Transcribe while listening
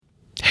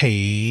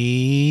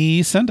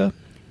Hey, Senda.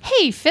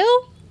 Hey,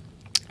 Phil.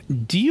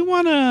 Do you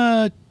want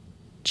to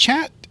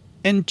chat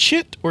and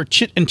chit or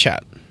chit and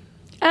chat?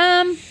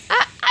 I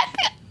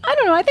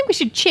don't know. I think we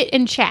should chit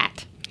and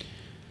chat.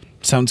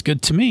 Sounds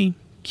good to me.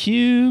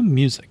 Cue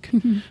music.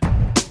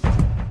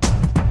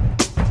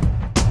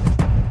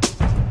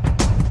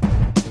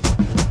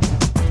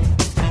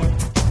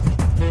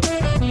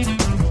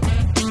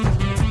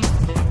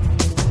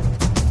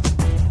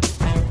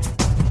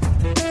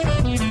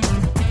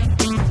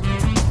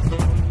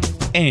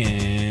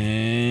 And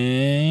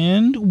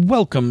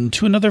welcome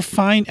to another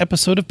fine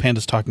episode of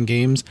Pandas Talking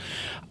Games.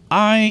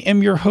 I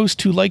am your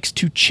host who likes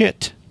to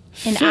chit,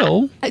 And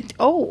Phil.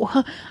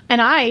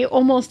 And I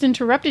almost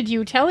interrupted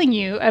you telling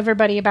you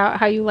everybody about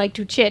how you like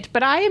to chit,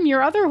 but I am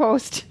your other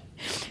host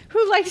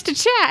who likes to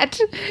chat,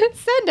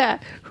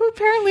 Senda, who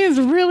apparently is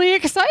really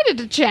excited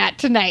to chat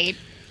tonight.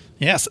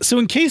 Yes. So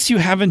in case you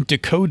haven't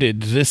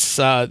decoded this,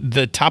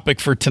 the topic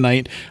for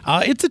tonight,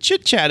 it's a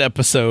chit chat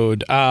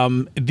episode,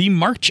 the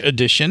March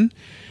edition.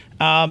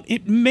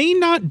 It may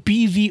not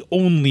be the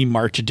only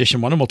March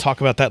edition one, and we'll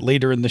talk about that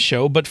later in the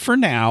show. But for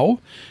now,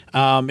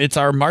 it's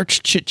our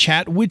March chit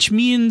chat, which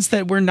means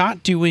that we're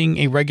not doing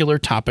a regular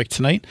topic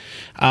tonight.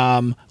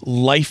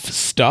 Life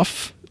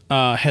stuff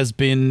has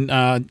been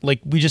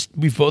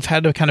we've both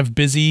had a kind of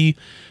busy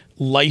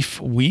life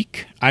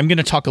week. I'm going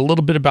to talk a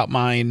little bit about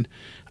mine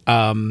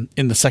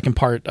in the second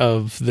part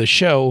of the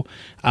show.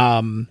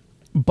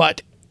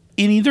 But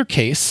in either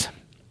case,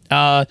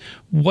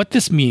 what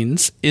this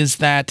means is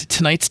that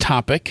tonight's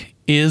topic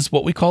is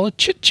what we call a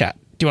chit chat.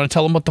 Do you want to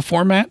tell them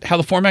how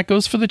the format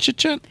goes for the chit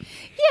chat?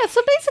 Yeah,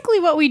 so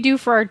basically what we do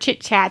for our chit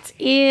chats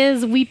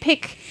is we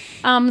pick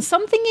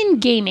something in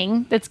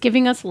gaming that's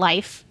giving us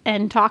life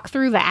and talk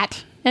through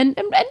that and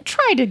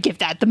try to give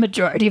that the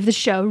majority of the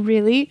show,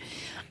 really.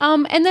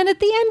 And then at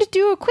the end,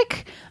 do a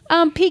quick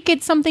peek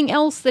at something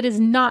else that is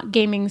not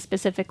gaming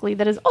specifically,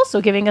 that is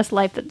also giving us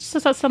life. That's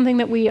just something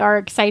that we are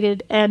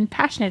excited and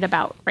passionate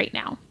about right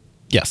now.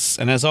 Yes,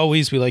 and as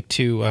always, we like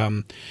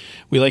to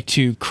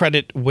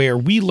credit where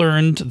we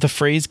learned the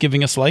phrase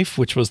 "giving us life,"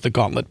 which was the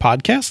Gauntlet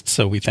podcast.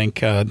 So we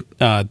thank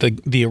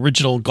the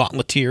original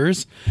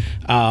Gauntleteers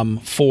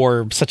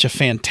for such a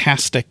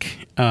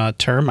fantastic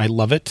term. I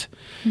love it.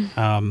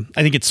 I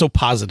think it's so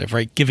positive,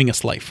 right? Giving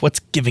us life. What's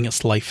giving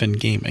us life in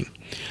gaming?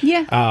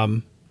 Yeah.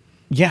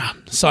 Yeah.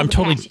 So I'm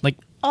totally passion.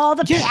 All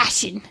the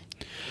passion.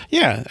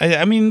 Yeah.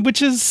 I mean,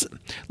 which is,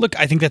 look,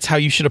 I think that's how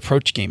you should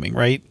approach gaming,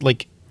 right?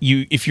 Like,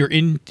 if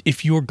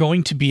you're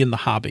going to be in the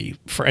hobby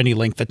for any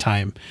length of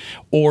time,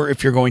 or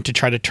if you're going to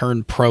try to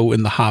turn pro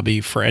in the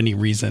hobby for any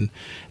reason,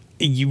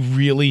 you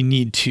really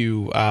need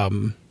to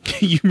on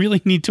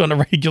a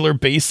regular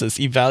basis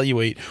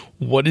evaluate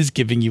what is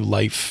giving you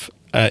life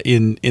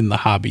in the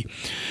hobby.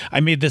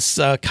 I made this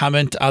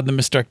comment on the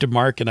Misdirected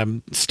Mark, and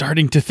I'm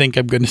starting to think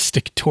I'm going to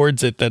stick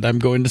towards it, that I'm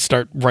going to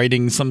start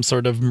writing some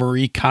sort of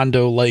Marie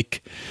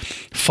Kondo-like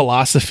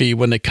philosophy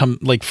when it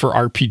comes, like, for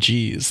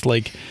RPGs.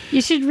 Like,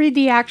 you should read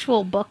the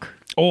actual book.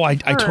 Oh, I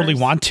totally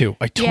want to.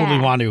 I totally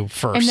want to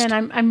first. And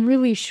then I'm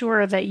really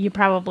sure that you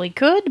probably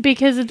could,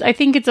 because I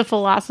think it's a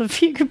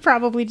philosophy you could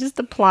probably just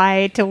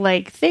apply to,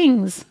 like,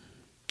 things.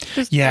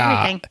 Just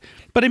everything.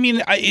 But I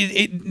mean,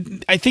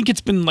 I think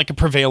it's been like a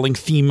prevailing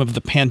theme of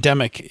the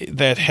pandemic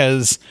that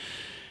has,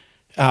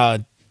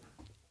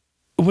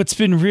 what's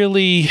been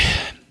really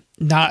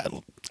not,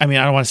 I mean,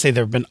 I don't want to say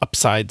there have been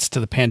upsides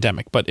to the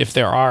pandemic, but if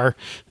there are,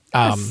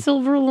 a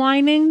silver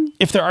lining,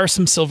 if there are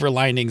some silver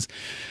linings,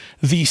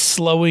 the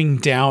slowing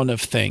down of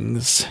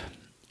things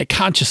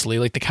consciously,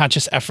 like the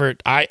conscious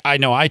effort I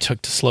know I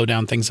took to slow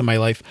down things in my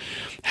life,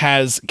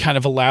 has kind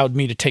of allowed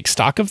me to take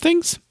stock of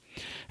things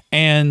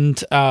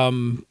and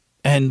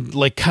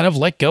like kind of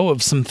let go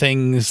of some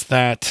things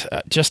that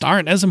just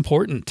aren't as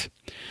important.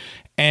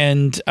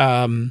 And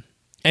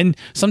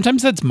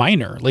sometimes that's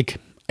minor. Like,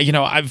 you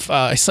know,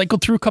 I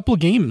cycled through a couple of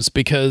games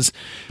because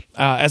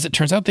as it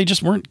turns out, they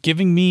just weren't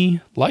giving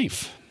me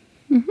life.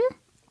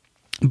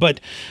 Mm-hmm. But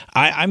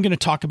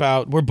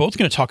we're both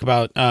going to talk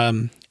about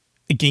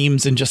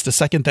games in just a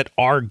second that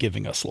are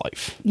giving us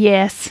life.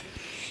 Yes.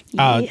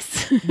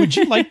 Yes. Would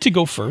you like to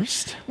go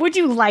first? Would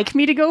you like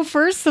me to go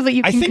first so that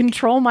you can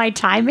control my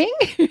timing?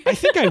 I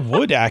think I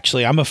would,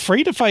 actually. I'm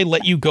afraid if I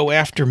let you go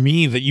after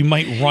me that you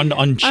might run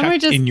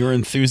unchecked in your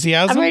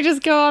enthusiasm. I might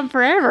just go on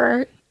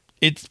forever.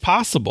 It's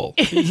possible.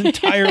 It's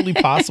entirely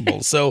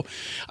possible. So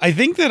I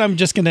think that I'm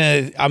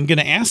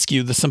gonna ask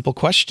you the simple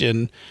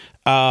question.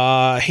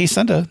 Hey,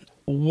 Senda,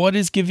 what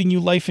is giving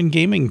you life in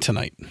gaming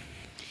tonight?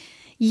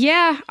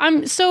 Yeah.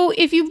 So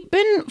if you've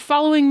been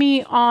following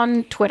me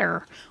on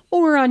Twitter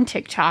or on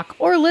TikTok,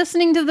 or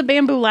listening to the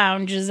Bamboo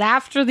Lounges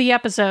after the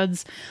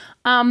episodes,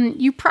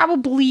 you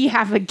probably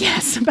have a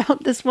guess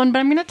about this one, but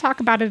I'm going to talk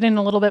about it in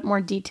a little bit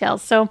more detail.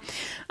 So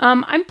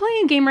I'm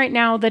playing a game right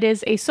now that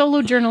is a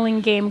solo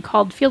journaling game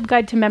called Field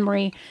Guide to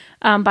Memory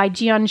by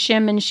Jian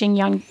Shim and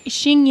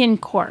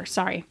Xingyin Kor.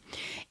 Sorry.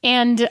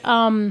 And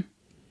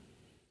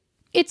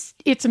it's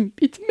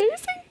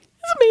amazing.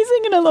 It's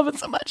amazing and I love it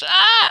so much.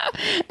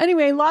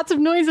 Anyway, lots of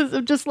noises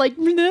of just like,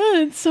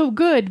 it's so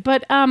good.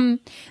 But the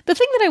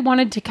thing that I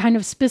wanted to kind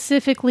of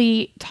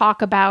specifically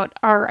talk about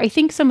are, I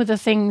think, some of the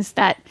things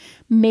that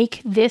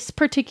make this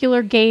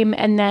particular game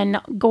and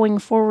then going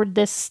forward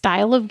this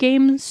style of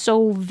game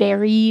so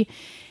very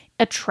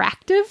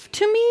attractive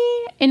to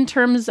me in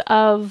terms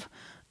of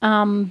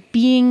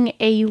being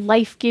a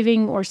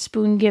life-giving or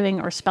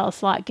spoon-giving or spell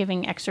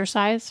slot-giving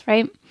exercise,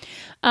 right?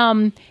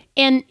 And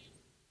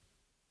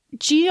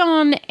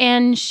Jian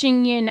and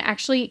Xingyin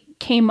actually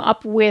came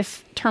up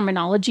with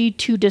terminology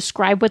to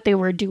describe what they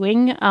were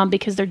doing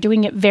because they're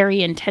doing it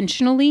very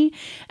intentionally.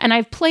 And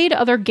I've played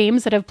other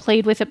games that have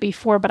played with it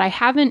before, but I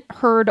haven't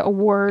heard a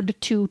word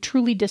to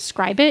truly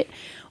describe it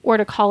or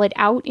to call it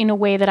out in a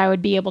way that I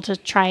would be able to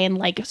try and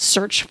like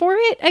search for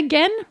it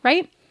again,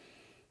 right?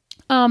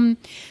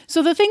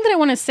 So the thing that I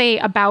want to say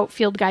about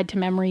Field Guide to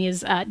Memory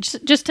is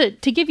just to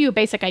give you a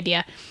basic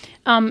idea.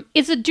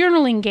 It's a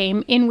journaling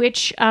game in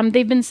which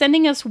they've been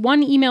sending us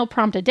one email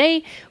prompt a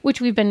day, which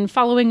we've been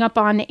following up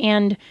on.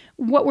 And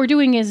what we're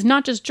doing is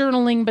not just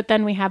journaling, but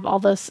then we have all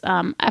this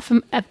a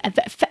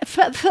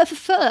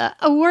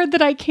word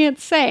that I can't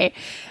say.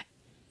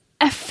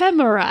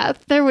 Ephemera.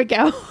 There we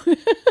go.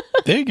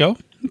 There you go.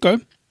 Okay.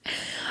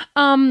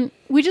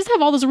 We just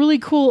have all this really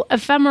cool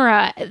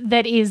ephemera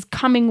that is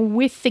coming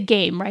with the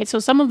game, right? So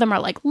some of them are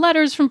like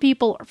letters from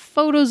people or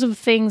photos of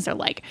things or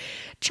like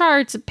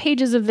charts,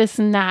 pages of this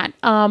and that.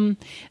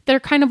 They're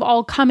kind of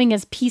all coming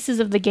as pieces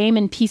of the game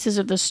and pieces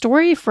of the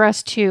story for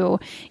us to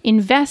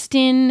invest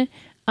in,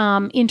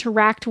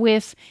 interact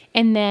with,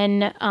 and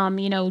then,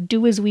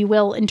 do as we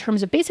will in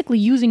terms of basically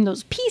using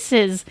those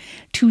pieces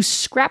to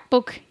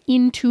scrapbook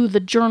into the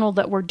journal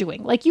that we're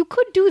doing. Like you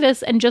could do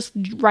this and just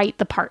write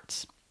the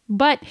parts.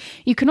 But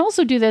you can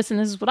also do this, and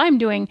this is what I'm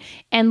doing,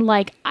 and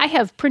like I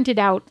have printed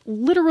out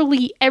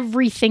literally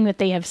everything that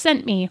they have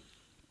sent me,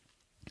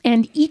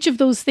 and each of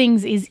those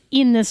things is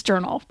in this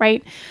journal,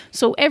 right?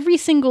 So every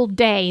single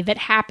day that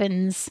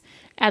happens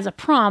as a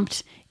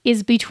prompt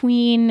is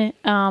between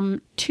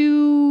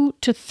 2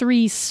 to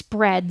 3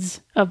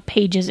 spreads of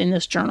pages in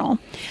this journal.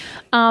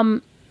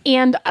 And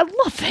I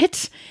love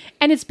it.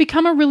 And it's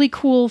become a really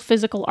cool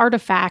physical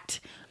artifact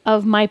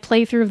of my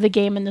playthrough of the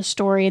game and the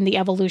story and the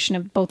evolution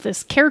of both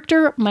this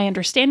character, my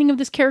understanding of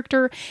this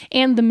character,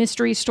 and the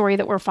mystery story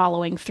that we're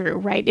following through,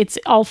 right? It's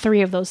all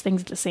three of those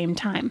things at the same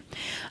time,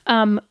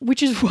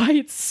 which is why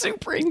it's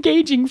super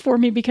engaging for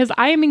me because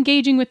I am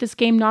engaging with this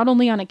game not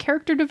only on a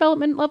character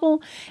development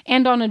level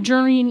and on a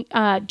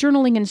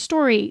journaling and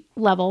story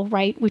level,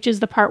 right? Which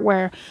is the part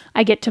where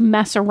I get to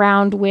mess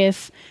around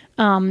with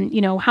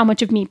how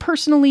much of me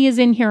personally is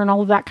in here and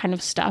all of that kind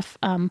of stuff.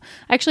 I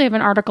actually have an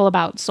article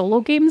about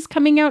solo games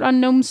coming out on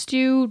Gnome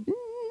Stew.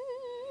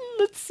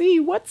 Let's see,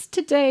 what's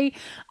today?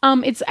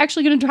 It's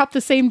actually going to drop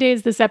the same day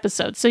as this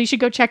episode. So you should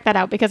go check that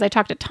out because I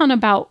talked a ton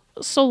about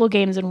solo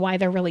games and why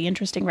they're really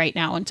interesting right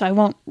now. And so I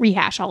won't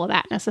rehash all of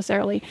that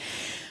necessarily.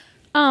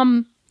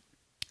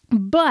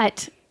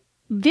 But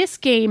this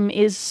game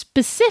is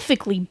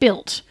specifically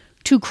built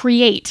to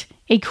create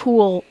a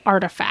cool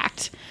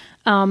artifact.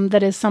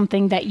 That is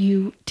something that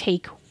you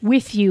take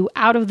with you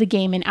out of the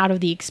game and out of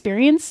the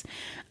experience.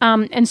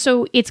 And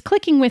so it's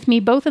clicking with me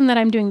both in that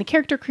I'm doing the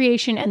character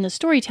creation and the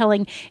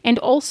storytelling, and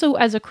also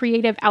as a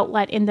creative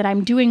outlet in that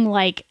I'm doing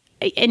like,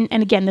 and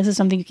again, this is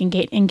something you can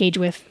engage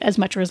with as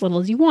much or as little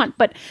as you want,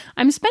 but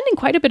I'm spending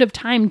quite a bit of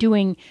time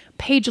doing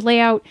page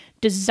layout,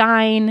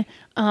 design,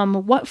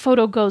 what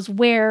photo goes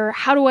where,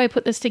 how do I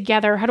put this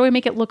together, how do I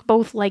make it look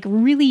both like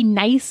really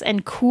nice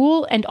and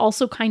cool and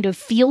also kind of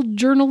field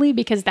journal-y,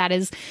 because that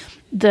is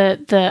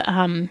the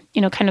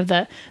kind of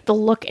the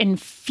look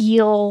and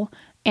feel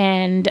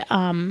and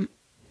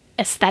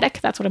aesthetic,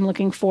 that's what I'm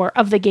looking for,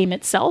 of the game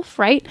itself,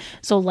 right?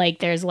 So like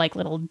there's like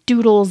little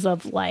doodles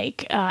of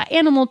like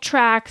animal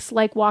tracks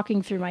like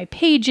walking through my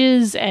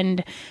pages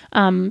and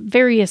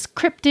various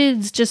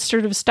cryptids just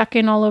sort of stuck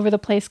in all over the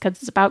place because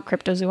it's about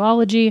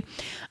cryptozoology.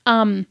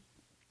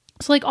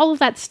 So like all of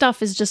that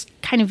stuff is just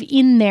kind of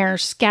in there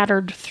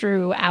scattered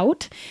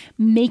throughout,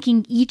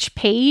 making each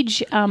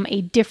page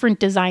a different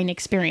design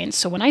experience.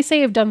 So when I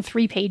say I've done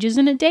 3 pages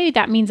in a day,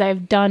 that means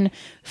I've done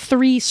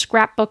 3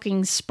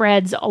 scrapbooking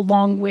spreads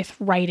along with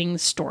writing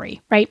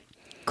story, right?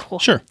 Cool.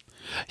 Sure.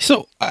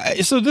 So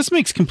this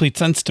makes complete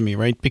sense to me,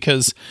 right?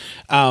 Because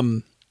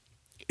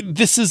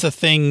this is a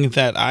thing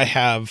that I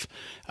have,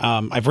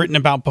 I've written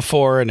about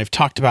before and I've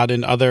talked about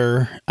in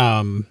other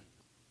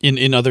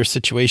in other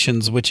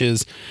situations, which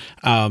is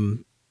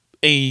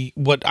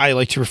what I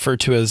like to refer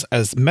to as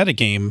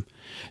metagame.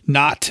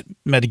 Not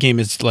metagame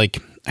is like,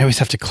 I always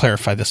have to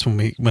clarify this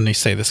when they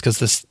say this because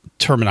this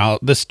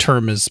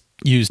term is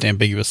used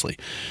ambiguously.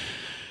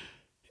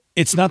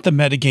 It's not the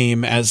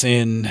metagame as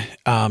in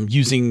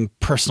using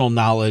personal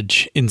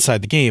knowledge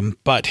inside the game,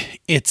 but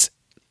it's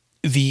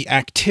the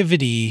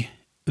activity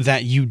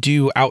that you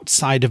do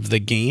outside of the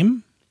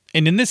game.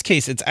 And in this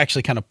case, it's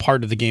actually kind of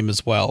part of the game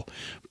as well.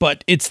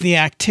 But it's the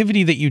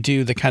activity that you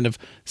do that kind of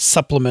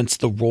supplements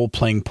the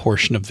role-playing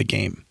portion of the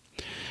game.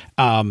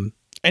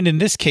 And in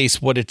this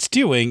case, what it's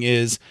doing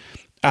is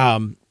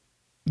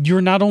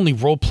you're not only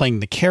role-playing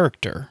the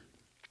character,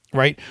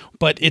 right?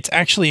 But it's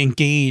actually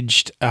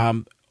engaged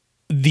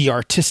the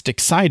artistic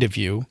side of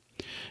you,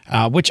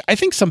 which I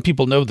think some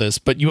people know this,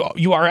 but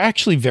you are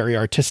actually very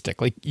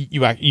artistic. Like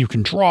you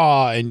can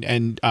draw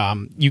and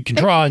you can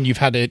draw, and you've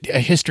had a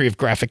history of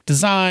graphic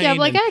design. Yeah,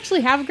 like I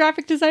actually have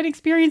graphic design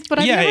experience, but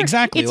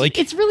exactly.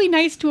 It's really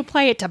nice to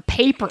apply it to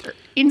paper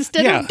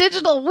instead of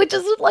digital, which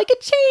is like a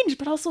change,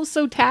 but also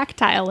so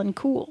tactile and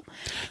cool.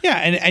 Yeah,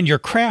 and you're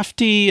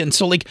crafty, and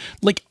so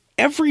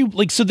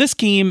so this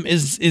game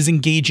is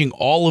engaging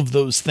all of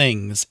those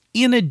things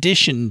in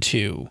addition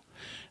to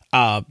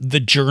the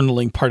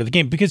journaling part of the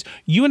game, because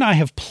you and I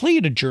have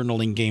played a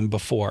journaling game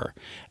before,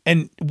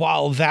 and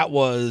while that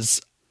was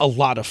a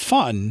lot of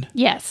fun,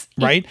 yes,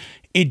 right,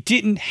 it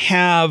didn't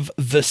have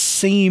the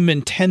same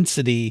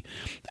intensity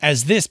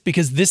as this,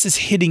 because this is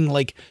hitting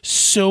like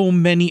so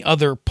many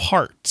other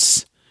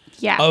parts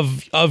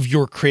of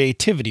your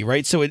creativity,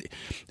 right? So it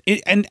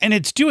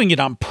it's doing it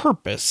on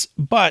purpose,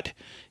 but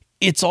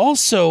it's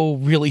also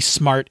really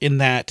smart in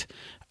that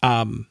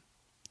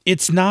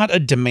it's not a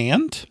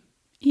demand.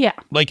 Yeah.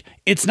 Like,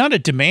 it's not a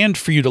demand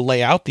for you to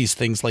lay out these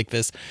things like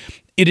this.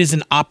 It is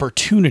an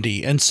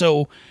opportunity. And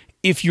so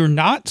if you're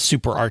not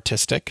super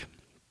artistic,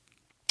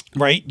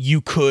 right, you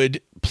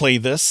could play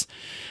this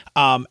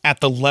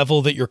at the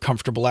level that you're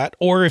comfortable at.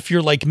 Or if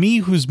you're like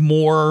me,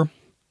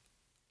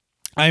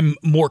 I'm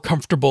more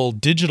comfortable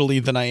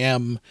digitally than I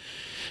am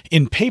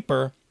in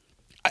paper.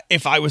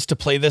 If I was to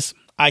play this,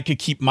 I could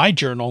keep my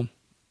journal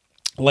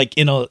like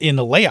in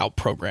a layout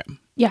program.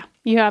 Yeah,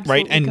 you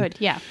absolutely could.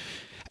 Yeah.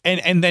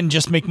 And then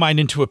just make mine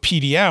into a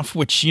PDF,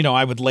 which,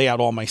 I would lay out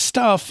all my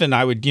stuff, and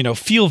I would,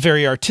 feel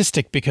very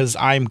artistic because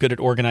I'm good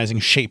at organizing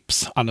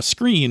shapes on a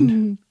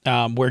screen,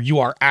 where you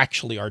are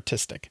actually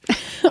artistic.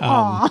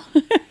 Well,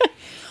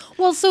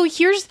 so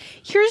here's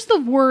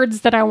the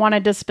words that I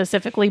wanted to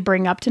specifically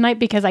bring up tonight,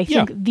 because I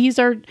think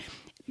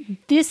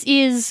this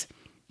is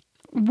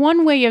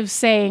one way of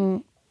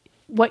saying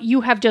what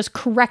you have just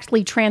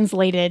correctly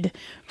translated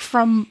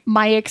from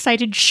my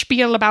excited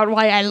spiel about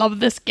why I love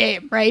this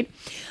game, right?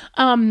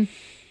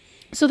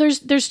 So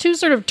there's two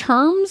sort of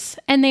terms,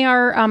 and they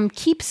are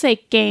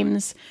keepsake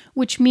games,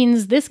 which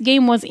means this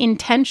game was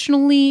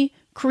intentionally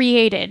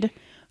created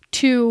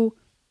to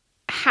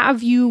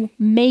have you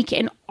make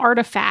an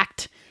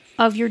artifact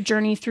of your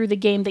journey through the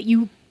game, that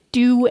you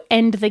do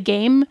end the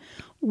game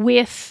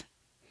with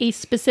a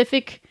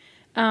specific,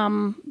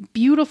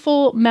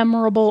 beautiful,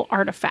 memorable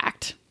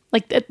artifact.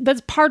 Like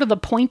that's part of the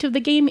point of the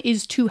game,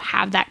 is to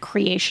have that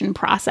creation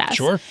process.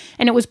 Sure.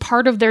 And it was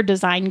part of their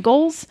design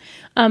goals.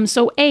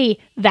 So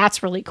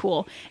that's really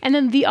cool. And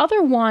then the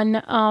other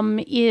one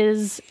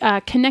is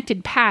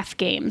connected path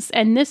games.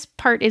 And this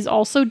part is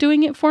also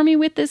doing it for me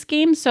with this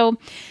game. So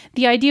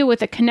the idea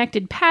with a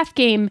connected path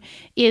game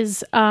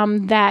is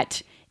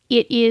that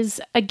it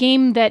is a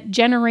game that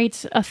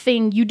generates a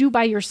thing you do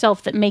by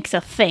yourself that makes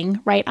a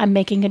thing, right? I'm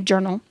making a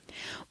journal.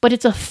 But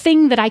it's a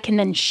thing that I can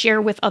then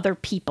share with other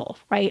people,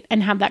 right?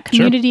 And have that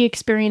community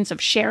experience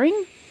of sharing.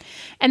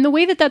 And the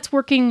way that that's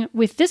working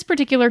with this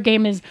particular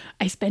game is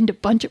I spend a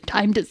bunch of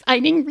time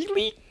designing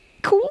really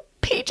cool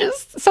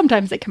pages.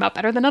 Sometimes they come out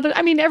better than others.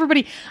 I mean,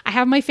 I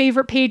have my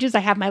favorite pages. I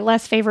have my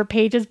less favorite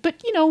pages.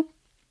 But,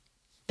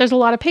 there's a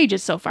lot of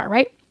pages so far,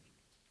 right?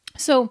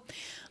 So,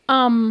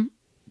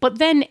 but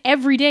then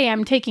every day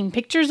I'm taking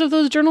pictures of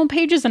those journal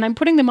pages and I'm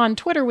putting them on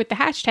Twitter with the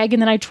hashtag,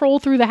 and then I troll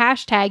through the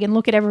hashtag and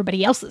look at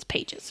everybody else's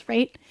pages,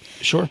 right?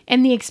 Sure.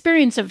 And the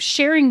experience of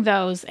sharing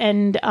those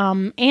and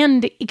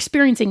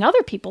experiencing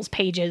other people's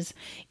pages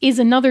is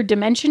another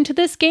dimension to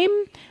this game,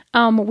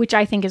 which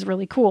I think is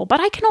really cool. But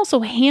I can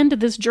also hand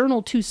this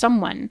journal to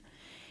someone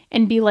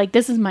and be like,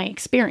 this is my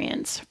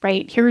experience,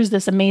 right? Here's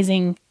this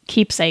amazing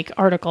keepsake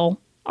artifact.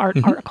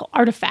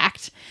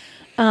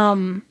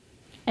 And,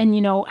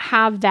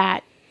 have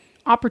that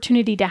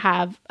opportunity to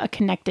have a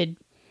connected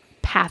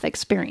path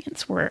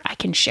experience where I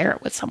can share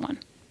it with someone.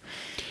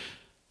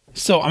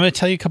 So I'm going to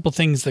tell you a couple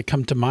things that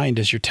come to mind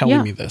as you're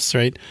telling me this,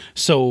 right?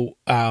 So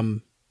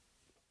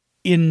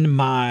in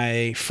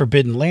my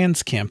Forbidden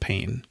Lands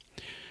campaign,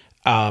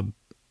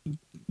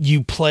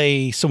 you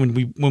play. So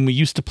when we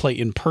used to play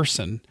in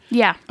person,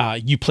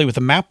 you play with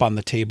a map on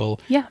the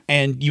table,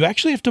 and you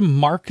actually have to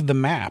mark the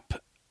map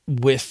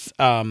with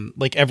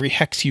like every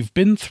hex you've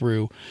been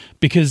through,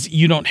 because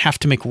you don't have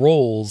to make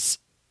rolls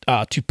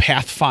to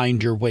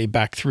pathfind your way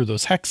back through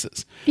those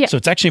hexes. So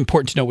it's actually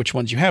important to know which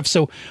ones you have.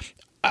 So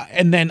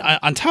and then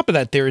on top of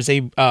that, there is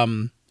a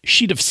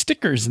sheet of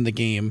stickers in the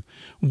game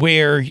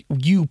where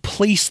you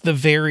place the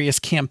various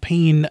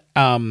campaign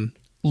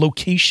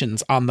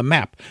locations on the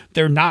map.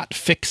 They're not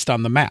fixed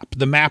on the map.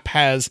 The map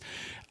has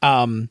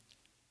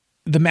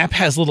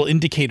little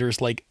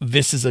indicators like,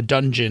 this is a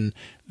dungeon,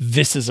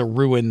 this is a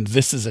ruin,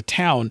 this is a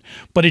town,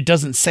 but it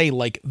doesn't say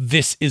like,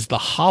 this is the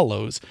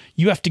Hollows.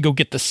 You have to go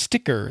get the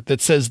sticker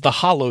that says the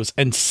Hollows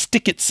and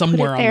stick it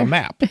somewhere on the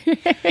map.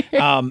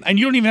 And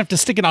you don't even have to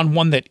stick it on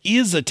one that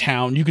is a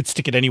town. You could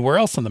stick it anywhere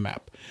else on the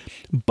map.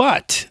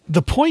 But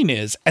the point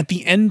is, at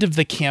the end of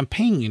the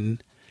campaign,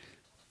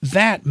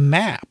 that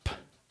map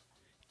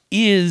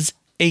is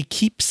a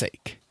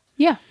keepsake.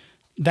 Yeah.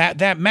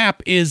 That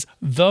map is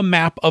the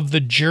map of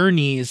the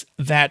journeys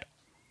that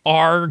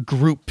our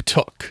group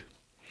took.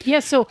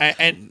 Yeah, so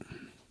And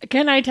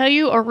can I tell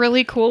you a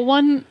really cool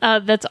one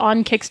that's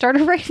on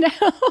Kickstarter right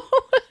now?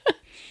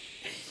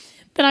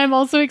 That I'm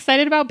also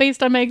excited about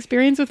based on my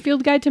experience with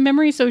Field Guide to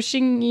Memory. So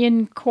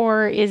Xingyin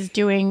Core is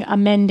doing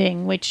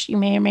Amending, which you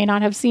may or may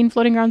not have seen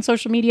floating around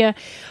social media.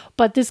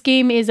 But this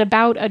game is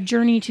about a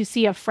journey to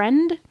see a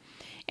friend.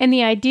 And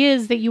the idea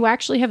is that you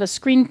actually have a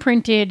screen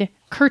printed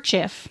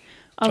kerchief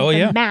of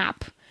the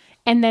map.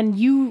 And then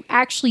you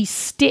actually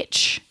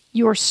stitch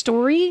your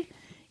story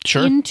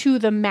into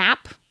the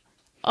map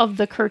of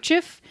the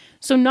kerchief.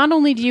 So not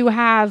only do you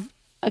have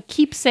a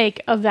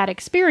keepsake of that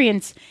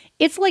experience,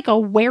 it's like a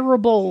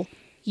wearable,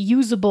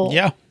 usable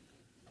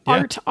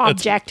art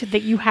object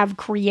that you have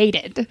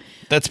created.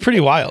 That's pretty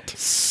wild.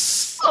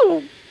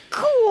 So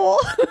cool.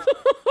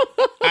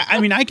 I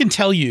mean, I can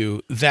tell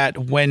you that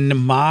when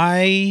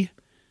my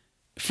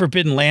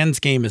Forbidden Lands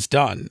game is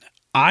done,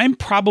 I'm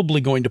probably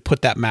going to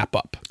put that map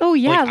up. Oh,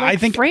 yeah. I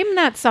think frame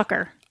that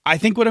sucker. I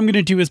think what I'm going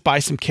to do is buy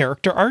some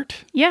character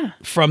art. Yeah.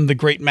 From the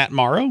great Matt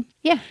Morrow.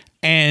 Yeah.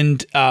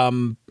 And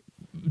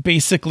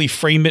basically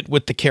frame it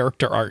with the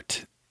character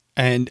art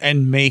and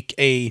make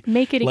it a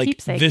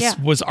keepsake. This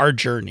was our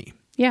journey.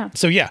 Yeah.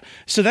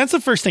 So that's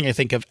the first thing I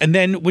think of. And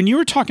then when you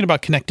were talking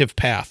about Connective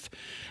Path,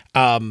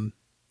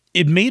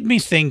 it made me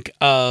think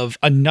of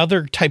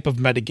another type of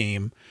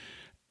metagame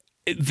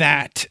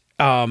that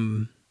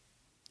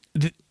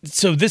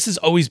so this has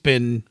always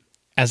been,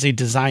 as a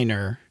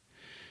designer,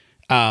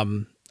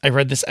 I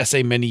read this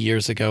essay many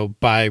years ago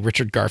by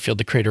Richard Garfield,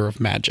 the creator of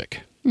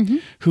Magic,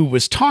 who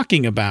was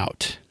talking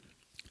about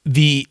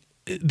the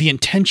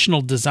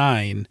intentional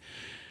design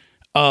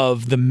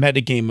of the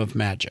metagame of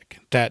Magic.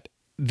 That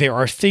there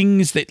are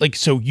things that, like,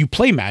 so you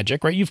play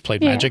Magic, right? You've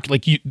played Magic.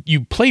 Like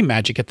you play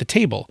Magic at the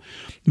table,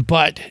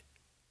 but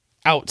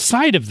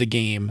outside of the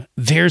game,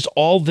 there's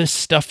all this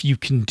stuff you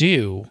can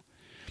do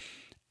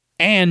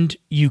and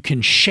you can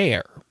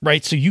share,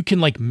 right? So you can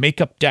like make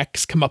up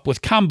decks, come up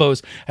with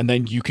combos, and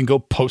then you can go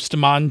post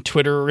them on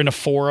Twitter or in a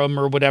forum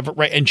or whatever,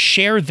 right? And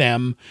share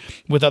them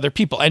with other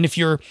people. And if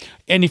you're,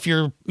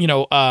 you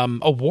know,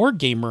 a war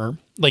gamer,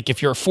 like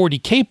if you're a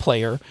 40K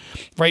player,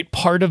 right?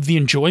 Part of the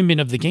enjoyment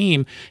of the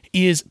game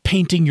is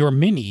painting your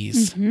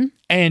minis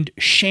and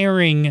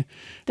sharing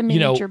the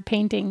miniature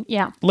painting.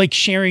 Yeah. Like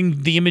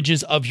sharing the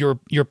images of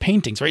your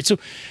paintings, right? So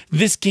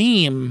this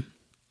game,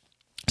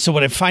 so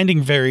what I'm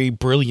finding very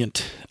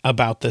brilliant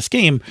about this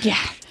game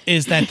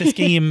is that this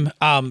game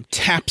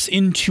taps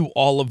into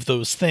all of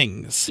those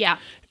things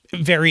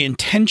very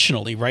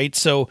intentionally, right?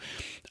 So,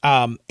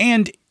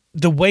 and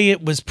the way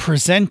it was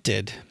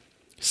presented,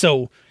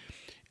 so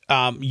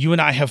you and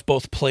I have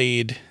both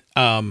played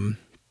The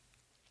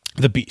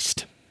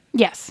Beast.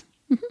 Yes.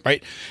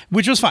 Right?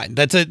 Which was fine.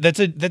 That's a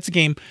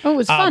game. Oh, it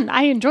was fun.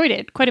 I enjoyed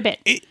it quite a bit.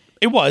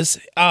 It was.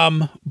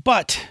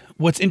 But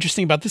what's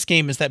interesting about this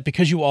game is that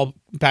because you all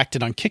backed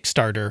it on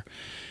Kickstarter,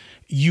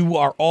 you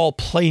are all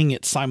playing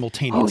it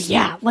simultaneously. Oh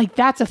yeah, like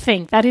that's a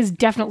thing. That is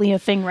definitely a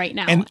thing right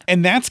now.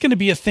 And that's going to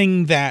be a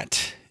thing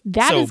that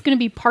is going to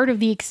be part of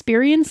the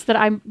experience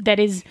that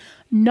is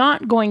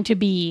not going to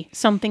be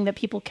something that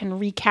people can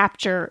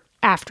recapture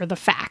after the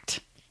fact,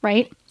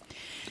 right?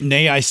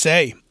 Nay, I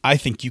say, I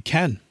think you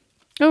can.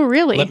 Oh,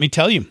 really? Let me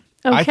tell you.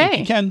 Okay. I think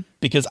you can,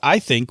 because I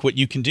think what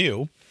you can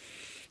do,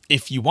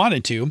 if you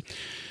wanted to,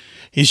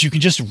 is you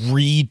can just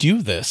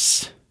redo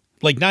this.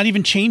 Like, not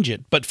even change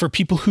it, but for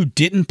people who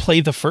didn't play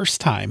the first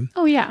time.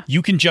 Oh, yeah.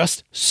 You can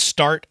just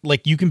start,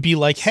 like, you can be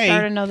like, hey.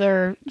 Start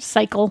another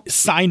cycle.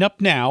 Sign up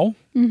now.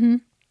 Mm-hmm.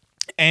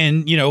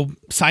 And, you know,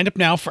 sign up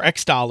now for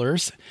X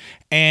dollars.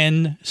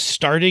 And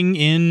starting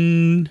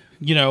in,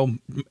 you know,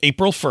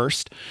 April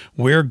 1st,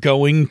 we're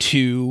going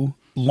to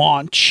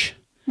launch.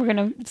 We're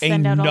going to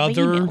send out all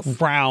the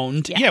emails.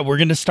 Round. Yeah, we're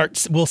going to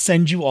start. We'll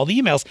send you all the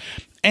emails.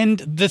 And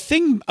the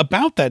thing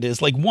about that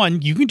is, like,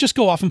 one, you can just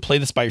go off and play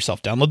this by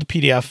yourself. Download the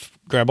PDF,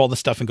 grab all the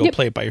stuff, and go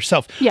play it by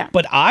yourself. Yeah.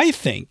 But I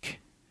think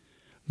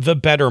the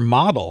better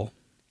model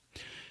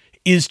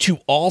is to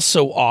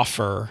also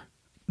offer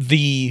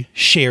the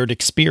shared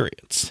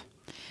experience.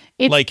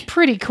 It's like,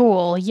 pretty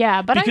cool,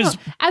 yeah. But because,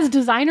 as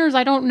designers,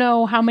 I don't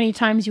know how many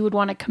times you would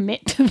want to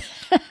commit to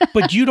that.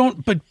 But you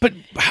don't. But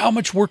how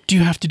much work do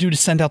you have to do to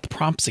send out the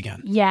prompts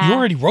again? Yeah, you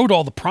already wrote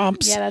all the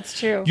prompts. Yeah, that's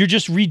true. You're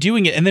just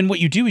redoing it, and then what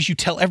you do is you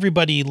tell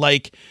everybody,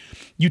 like,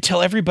 you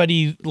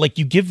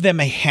give them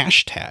a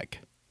hashtag.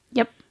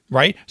 Yep.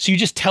 Right. So you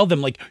just tell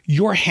them, like,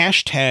 your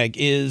hashtag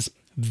is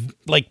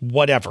like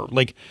whatever,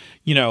 like,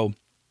 you know,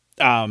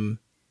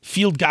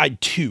 Field Guide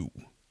 2.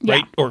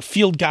 Right? Or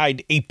Field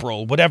Guide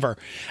April, whatever.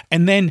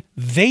 And then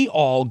they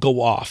all go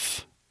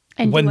off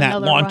and when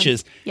that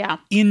launches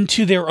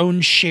into their own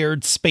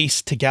shared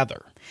space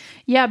together.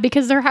 Yeah,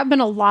 because there have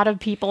been a lot of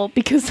people,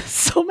 because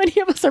so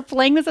many of us are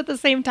playing this at the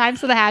same time,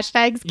 so the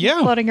hashtags keep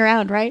floating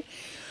around, right?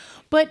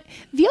 But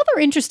the other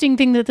interesting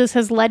thing that this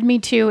has led me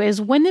to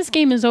is when this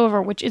game is over,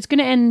 which is going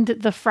to end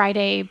the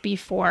Friday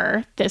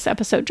before this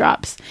episode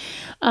drops.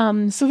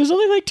 So there's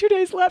only like 2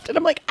 days left, and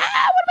I'm like, what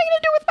am I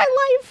going to do with my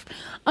life?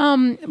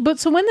 But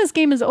so when this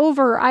game is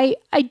over, I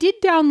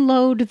did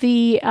download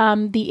the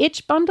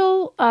itch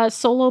bundle,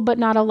 solo but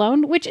not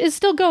alone, which is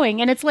still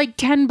going, and it's like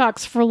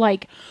 $10 for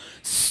like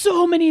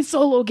so many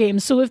solo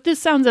games. So if this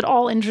sounds at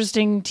all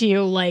interesting to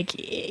you, like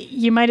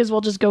you might as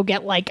well just go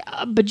get like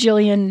a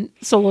bajillion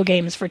solo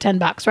games for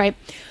 $10, right?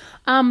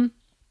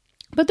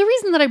 But the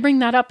reason that I bring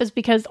that up is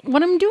because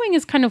what I'm doing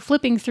is kind of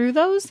flipping through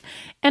those,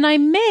 and I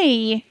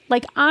may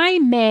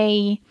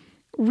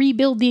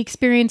rebuild the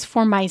experience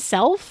for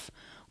myself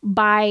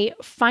by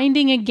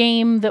finding a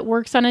game that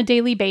works on a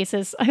daily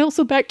basis. I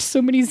also backed so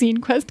many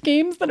Zine Quest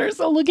games that are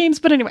solo games,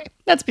 but anyway,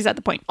 that's beside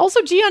the point. Also,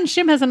 Jian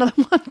Shim has another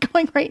one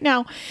going right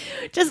now.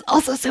 Just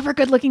also super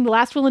good looking. The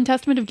Last Will and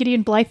Testament of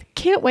Gideon Blythe.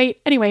 Can't wait.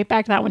 Anyway,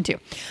 back to that one too.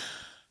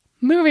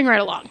 Moving right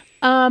along.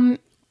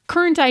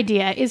 Current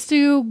idea is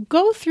to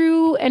go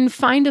through and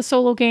find a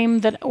solo game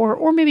that,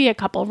 or maybe a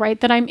couple,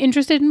 right, that I'm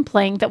interested in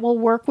playing that will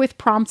work with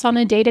prompts on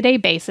a day-to-day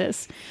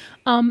basis.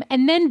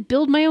 And then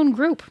build my own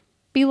group.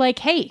 Be like,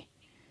 hey,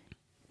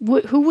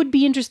 who would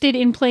be interested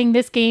in playing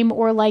this game?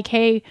 Or like,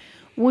 hey,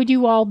 would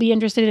you all be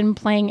interested in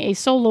playing a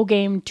solo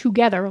game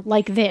together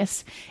like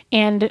this?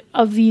 And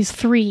of these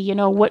three,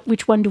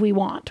 which one do we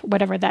want?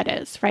 Whatever that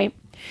is, right?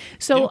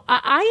 So yeah.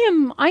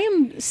 I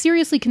am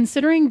seriously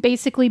considering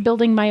basically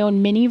building my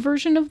own mini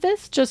version of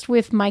this, just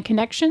with my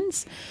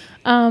connections,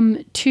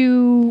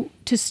 to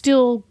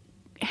still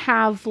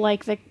have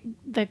like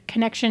the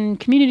connection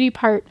community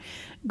part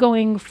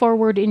going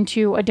forward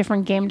into a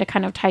different game to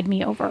kind of tide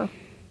me over.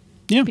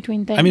 Yeah.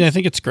 Between things. I mean, I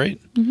think it's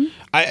great. Mm-hmm.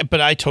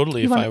 I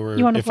totally, I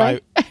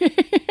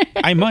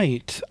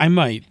might.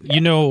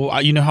 You know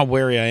how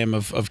wary I am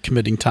of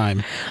committing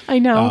time. I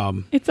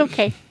know. It's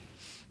okay.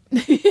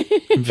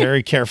 I'm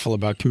very careful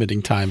about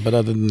committing time, but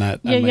other than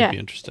that, I might be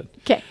interested.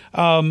 Okay.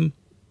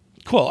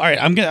 Cool. All right.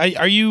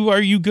 Are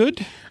you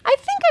good? I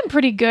think I'm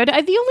pretty good.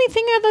 The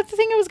thing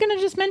I was going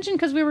to just mention,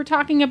 because we were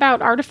talking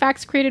about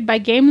artifacts created by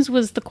games,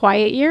 was the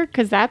Quiet Year,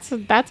 because that's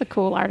a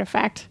cool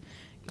artifact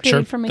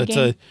created from a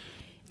game.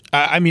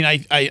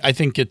 I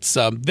think it's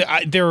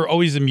they're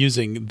always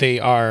amusing. They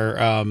are.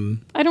 I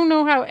don't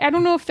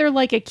know if they're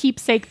like a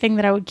keepsake thing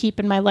that I would keep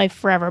in my life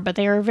forever, but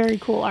they are a very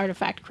cool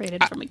artifact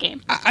created from a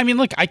game. I mean,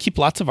 look, I keep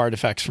lots of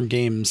artifacts from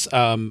games.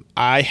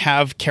 I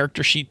have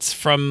character sheets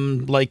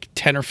from like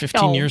 10 or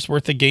 15 years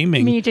worth of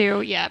gaming. Me too.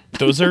 Yeah.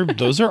 those are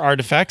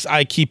artifacts.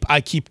 I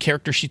keep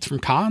character sheets from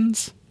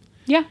cons.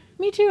 Yeah.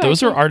 Me too.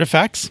 Those are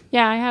artifacts.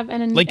 Yeah, I have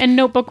and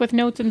notebook with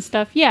notes and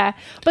stuff. Yeah,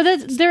 but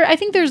I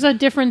think there's a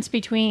difference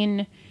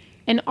between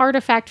an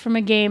artifact from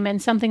a game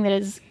and something that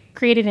is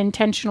created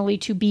intentionally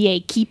to be a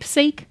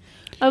keepsake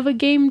of a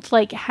game, to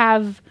like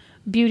have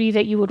beauty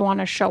that you would want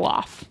to show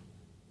off.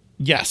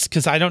 Yes,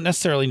 because I don't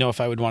necessarily know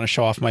if I would want to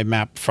show off my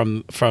map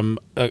from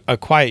a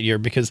Quiet Year,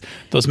 because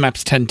those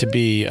maps tend to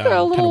be kind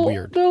of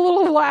weird. They're a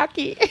little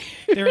wacky.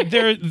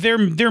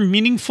 they're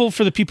meaningful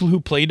for the people who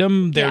played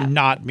them. They're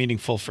not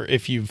meaningful for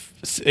if you've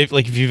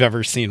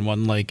ever seen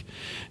one. Like,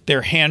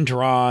 they're hand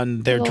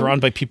drawn. They're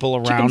drawn by people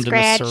around in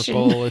a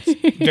circle.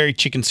 It's very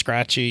chicken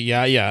scratchy.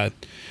 Yeah.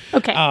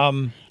 Okay.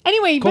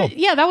 Anyway, cool. But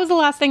yeah, that was the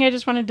last thing I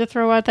just wanted to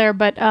throw out there.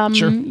 But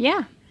sure.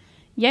 Yeah.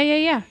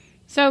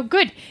 So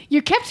good.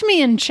 You kept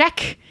me in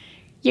check.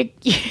 I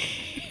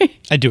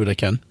do what I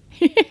can.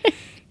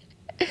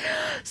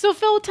 So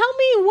Phil, tell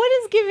me, what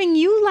is giving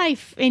you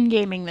life in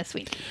gaming this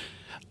week?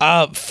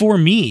 For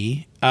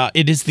me,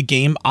 it is the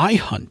game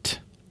iHunt.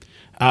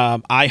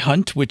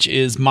 iHunt, which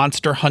is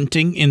monster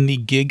hunting in the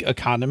gig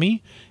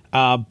economy,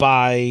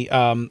 by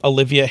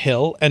Olivia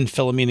Hill and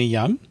Philomena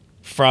Young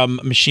from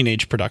Machine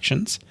Age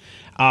Productions.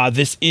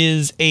 This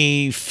is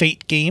a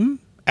Fate game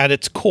at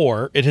its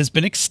core. It has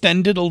been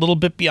extended a little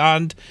bit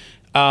beyond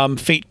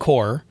Fate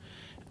core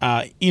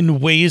in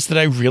ways that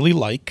I really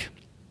like,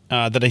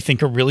 that I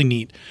think are really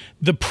neat.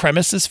 The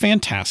premise is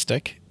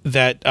fantastic,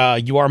 that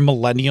you are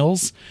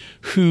millennials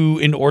who,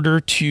 in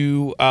order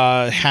to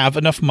have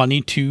enough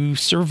money to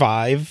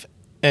survive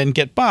and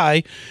get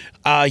by,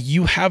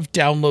 you have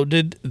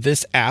downloaded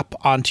this app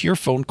onto your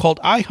phone called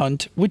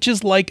iHunt, which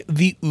is like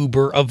the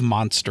Uber of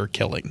monster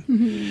killing.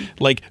 Mm-hmm.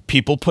 Like,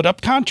 people put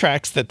up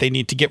contracts that they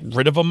need to get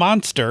rid of a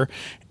monster,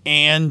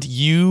 and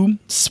you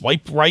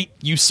swipe right,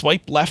 you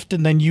swipe left,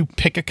 and then you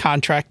pick a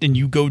contract and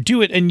you go do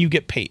it and you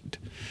get paid.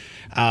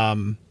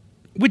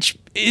 Which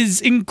is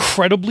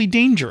incredibly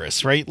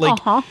dangerous, right? Like,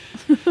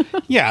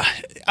 yeah.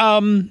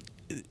 I'm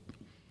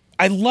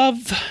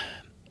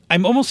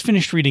almost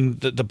finished reading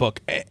the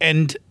book,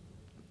 and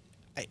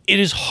it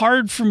is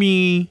hard for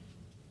me.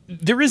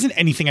 There isn't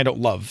anything I don't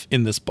love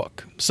in this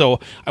book. So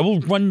I will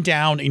run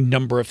down a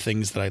number of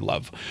things that I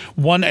love.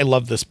 One, I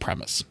love this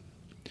premise.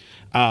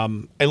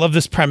 Urban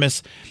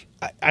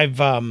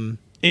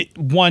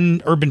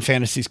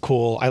fantasy is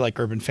cool. I like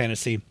urban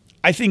fantasy.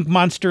 I think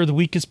Monster of the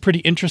Week is pretty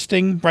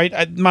interesting,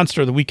 right?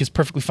 Monster of the Week is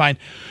perfectly fine.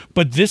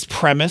 But this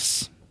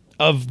premise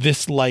of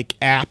this like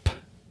app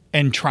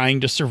and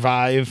trying to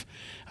survive.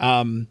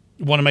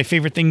 One of my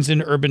favorite things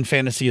in urban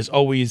fantasy is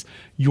always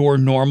your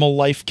normal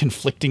life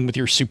conflicting with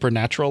your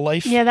supernatural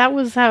life. Yeah, that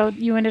was how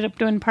you ended up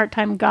doing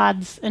Part-Time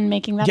Gods and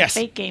making that a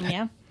Fate game,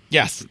 yeah?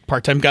 Yes,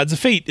 Part-Time Gods of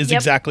Fate is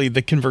exactly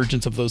the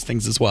convergence of those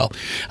things as well.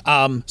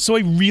 So I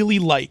really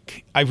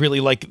like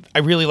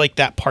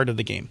that part of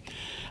the game.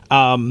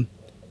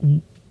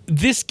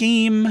 This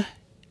game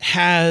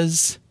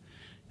has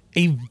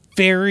a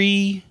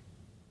very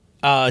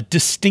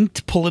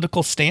distinct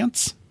political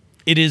stance.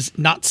 It is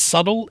not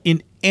subtle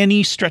in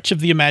any stretch of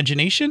the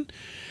imagination,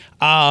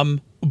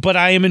 but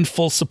I am in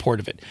full support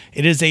of it.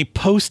 It is a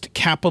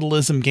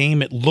post-capitalism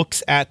game. It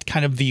looks at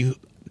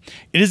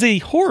it is a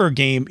horror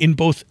game in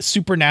both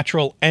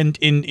supernatural and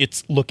in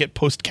its look at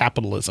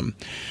post-capitalism.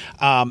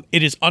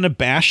 It is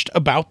unabashed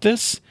about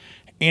this,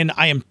 and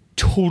I am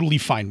totally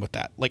fine with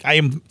that. Like, I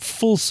am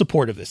full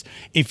support of this.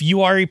 If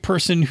you are a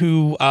person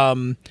who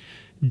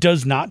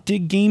does not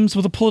dig games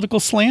with a political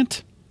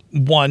slant,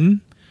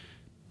 one,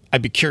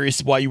 I'd be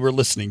curious why you were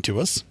listening to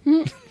us.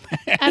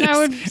 And I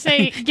would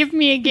say, give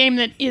me a game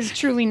that is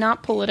truly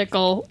not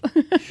political.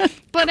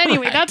 But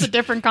anyway, that's a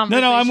different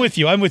conversation. No, I'm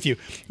with you.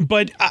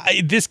 But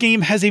this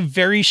game has a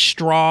very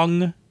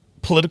strong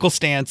political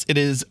stance. It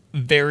is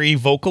very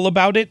vocal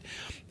about it.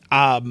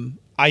 I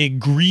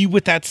agree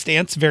with that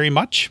stance very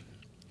much.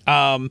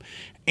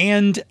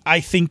 And I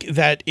think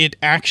that it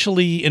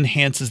actually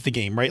enhances the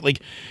game, right?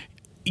 Like,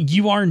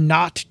 you are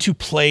not to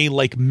play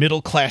like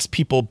middle-class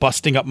people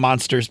busting up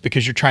monsters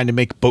because you're trying to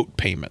make boat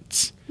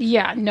payments.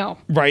 Yeah, no.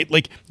 Right?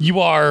 Like, you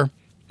are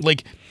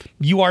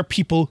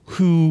people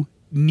who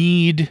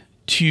need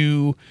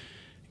to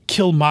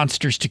kill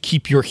monsters to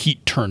keep your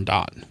heat turned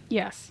on.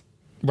 Yes.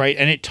 Right?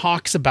 And it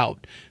talks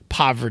about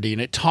poverty,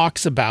 and it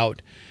talks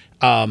about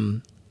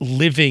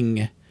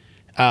living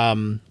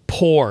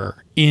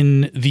poor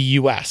in the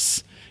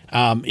U.S.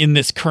 In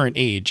this current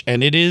age.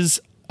 And it is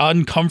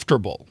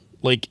uncomfortable.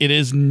 Like, it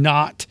is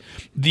not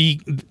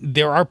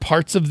there are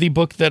parts of the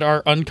book that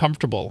are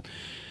uncomfortable.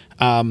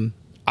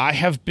 I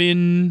have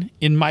been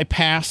in my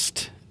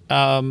past,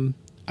 I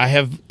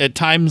have at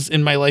times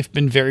in my life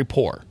been very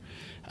poor.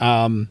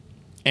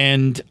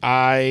 And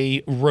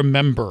I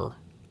remember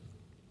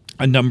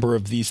a number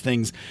of these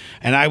things.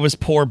 And I was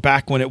poor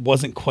back when it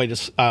wasn't quite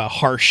as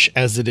harsh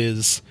as it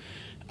is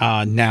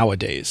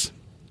nowadays.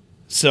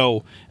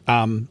 So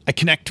I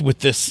connect with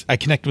this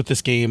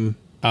game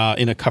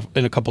in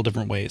a couple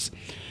different ways.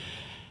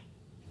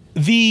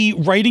 The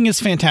writing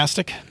is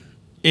fantastic.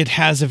 It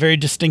has a very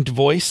distinct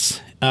voice.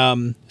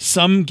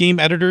 Some game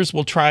editors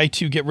will try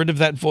to get rid of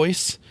that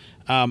voice.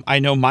 I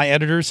know my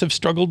editors have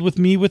struggled with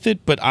me with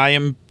it, but I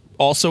am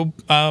also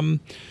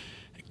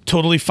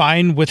totally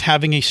fine with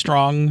having a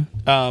strong,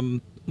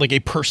 like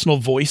a personal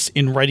voice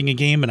in writing a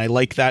game, and I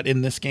like that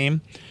in this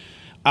game.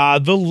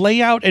 The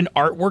layout and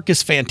artwork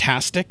is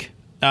fantastic.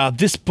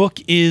 This book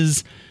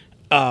is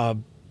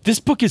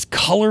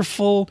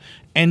colorful,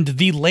 and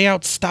the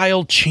layout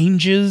style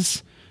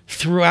changes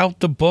throughout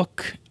the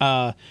book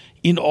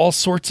in all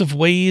sorts of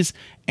ways,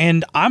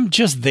 and I'm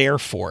just there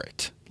for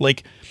it.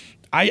 Like,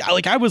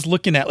 I was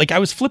looking at, like, I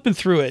was flipping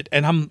through it,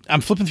 and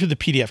I'm flipping through the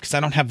PDF because I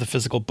don't have the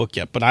physical book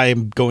yet, but I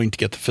am going to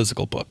get the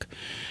physical book.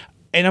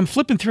 And I'm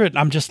flipping through it, and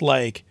I'm just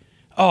like,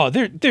 oh,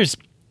 there's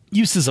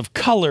uses of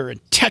color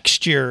and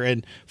texture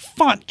and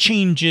font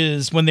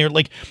changes when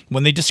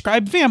they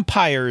describe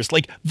vampires,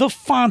 like the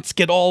fonts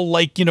get all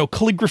like,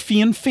 calligraphy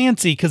and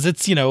fancy because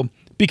it's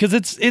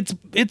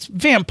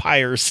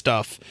vampire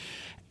stuff.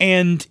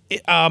 And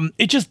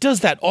it just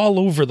does that all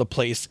over the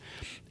place.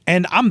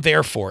 And I'm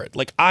there for it.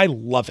 Like, I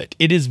love it.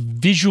 It is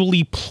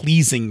visually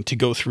pleasing to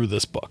go through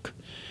this book.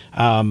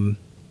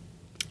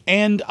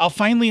 And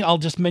I'll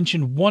just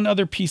mention one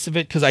other piece of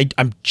it because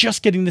I'm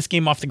just getting this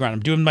game off the ground. I'm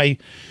doing my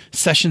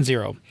session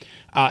 0.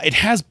 It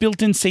has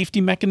built-in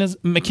safety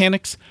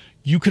mechanics.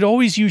 You could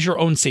always use your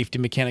own safety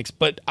mechanics,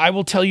 but I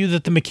will tell you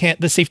that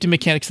the safety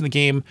mechanics in the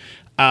game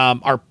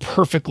are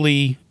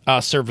perfectly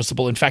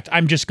serviceable. In fact,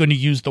 I'm just going to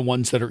use the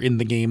ones that are in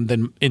the game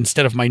then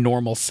instead of my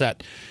normal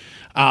set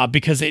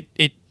because it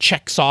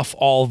checks off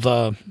all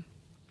the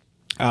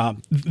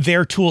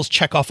their tools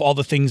check off all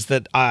the things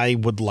that I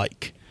would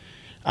like.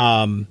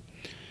 And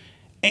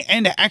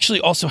it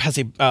actually also has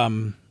a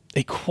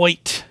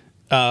quite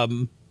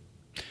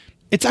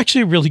it's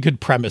actually a really good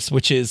premise,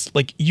 which is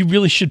like, you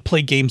really should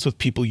play games with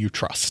people you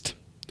trust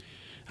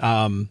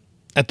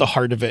at the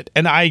heart of it.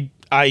 And I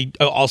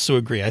also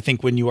agree. I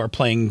think when you are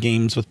playing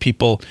games with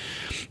people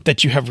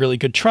that you have really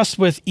good trust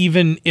with,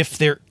 even if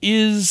there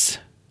is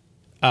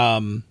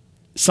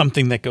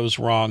something that goes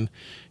wrong,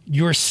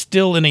 you're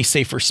still in a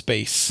safer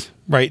space,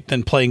 right,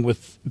 than playing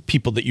with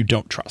people that you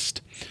don't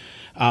trust.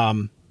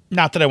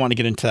 Not that I want to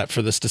get into that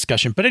for this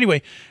discussion, but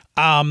anyway,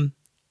 I'm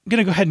going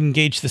to go ahead and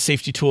engage the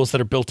safety tools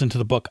that are built into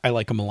the book. I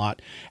like them a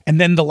lot. And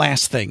then the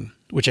last thing,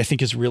 which I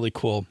think is really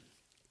cool.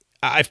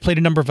 I've played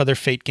a number of other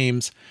Fate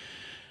games.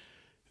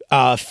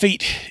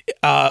 Fate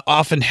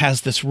often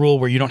has this rule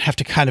where you don't have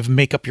to kind of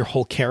make up your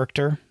whole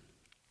character.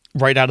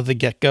 right out of the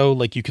get-go.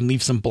 Like you can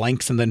leave some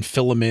blanks and then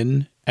fill them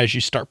in as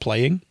you start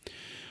playing.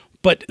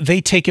 But they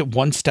take it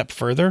one step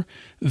further.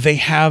 They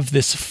have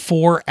this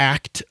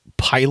 4-act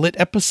pilot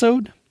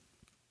episode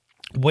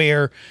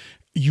where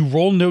you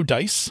roll no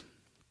dice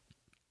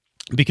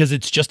because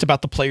it's just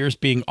about the players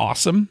being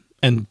awesome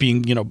and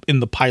being, in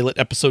the pilot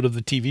episode of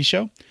the TV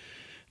show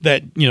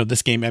that,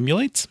 this game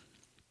emulates.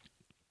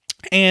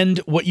 And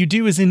what you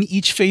do is in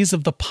each phase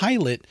of the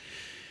pilot,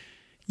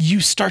 you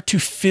start to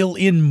fill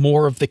in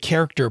more of the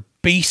character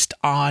based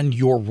on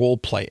your role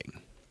playing.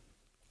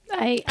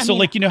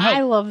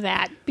 I love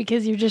that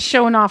because you're just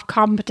showing off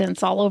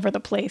competence all over the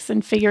place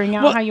and figuring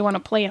out how you want to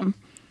play them.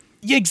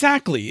 Yeah,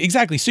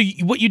 exactly. So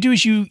what you do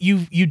is you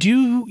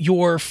do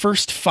your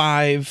first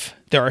 5.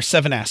 There are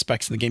 7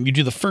 aspects in the game. You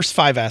do the first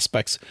 5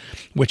 aspects,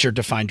 which are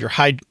defined: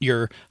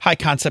 your high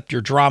concept,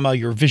 your drama,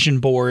 your vision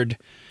board,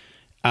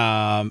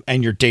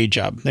 and your day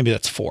job. Maybe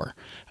that's 4.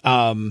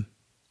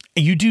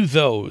 You do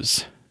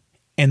those,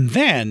 and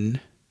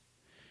then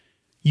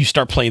you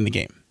start playing the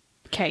game.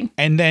 Okay.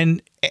 And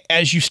then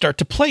as you start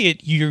to play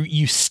it,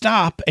 you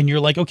stop and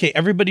you're like, okay,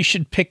 everybody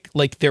should pick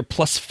like their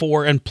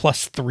 +4 and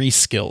 +3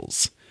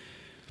 skills.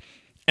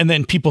 And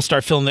then people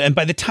start filling it. And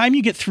by the time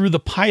you get through the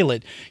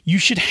pilot, you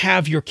should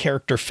have your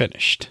character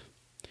finished.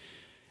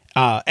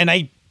 And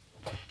I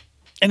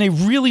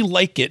really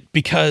like it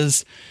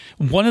because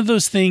one of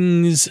those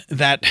things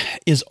that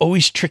is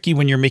always tricky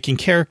when you're making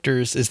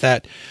characters is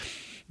that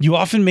you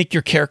often make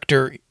your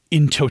character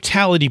in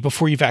totality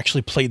before you've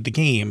actually played the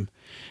game.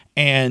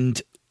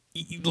 And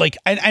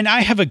and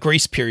I have a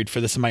grace period for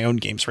this in my own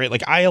games, right?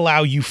 Like I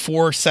allow you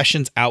 4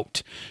 sessions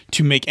out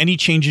to make any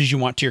changes you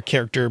want to your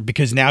character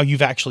because now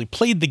you've actually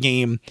played the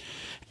game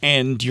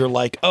and you're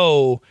like,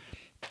 oh,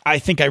 I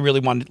think I really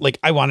want to,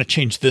 I want to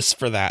change this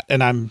for that.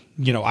 And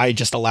I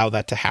just allow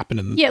that to happen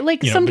in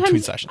sometimes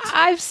between sessions.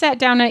 I've sat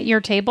down at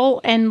your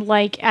table and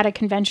at a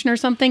convention or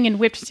something and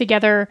whipped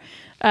together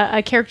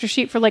a character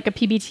sheet for a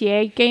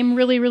PBTA game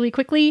really, really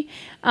quickly.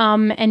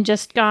 And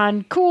just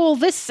gone, cool,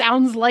 this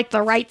sounds like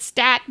the right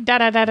stat,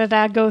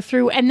 go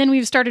through. And then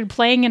we've started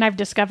playing and I've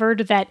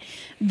discovered that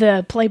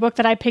the playbook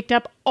that I picked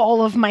up,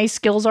 all of my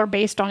skills are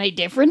based on a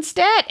different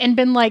stat and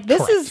been like, this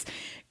Correct. is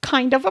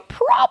kind of a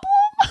problem.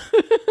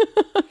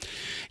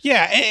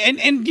 Yeah,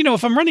 and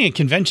if I'm running a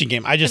convention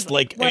game, I just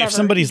if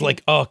somebody's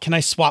like, "Oh, can I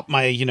swap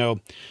my,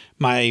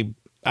 my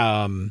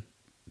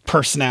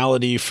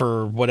personality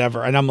for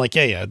whatever?" And I'm like,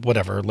 "Yeah,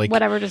 whatever."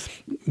 Whatever, just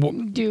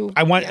do.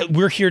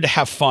 We're here to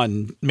have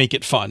fun, make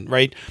it fun,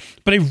 right?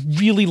 But I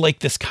really like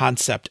this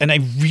concept, and I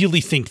really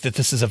think that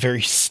this is a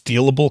very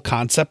stealable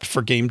concept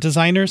for game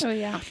designers. Oh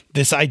yeah.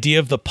 This idea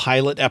of the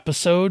pilot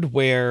episode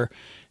where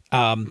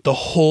the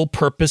whole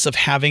purpose of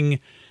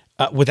having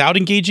without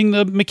engaging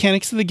the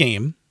mechanics of the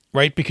game,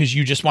 right? Because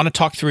you just want to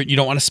talk through it. You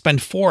don't want to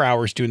spend 4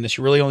 hours doing this.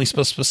 You're really only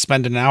supposed to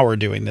spend an hour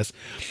doing this.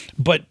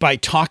 But by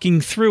talking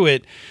through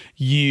it,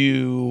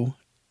 you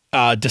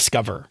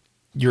discover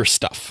your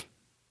stuff.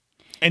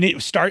 And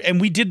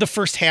we did the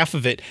first half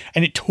of it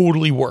and it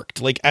totally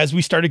worked. As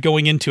we started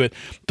going into it,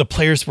 the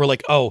players were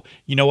like, oh,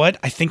 you know what?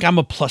 I think I'm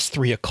a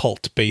 +3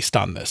 occult based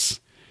on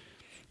this.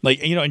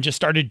 And just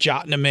started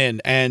jotting them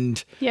in.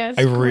 And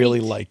I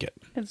really like it.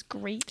 It's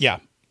great. Yeah.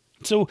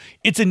 So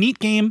it's a neat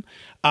game.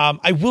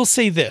 I will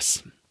say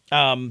this,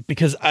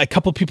 because a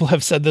couple people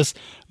have said this.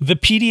 The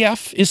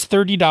PDF is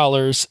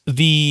 $30.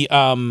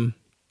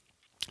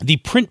 The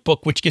print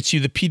book, which gets you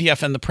the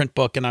PDF and the print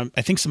book, and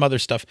I think some other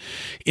stuff,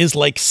 is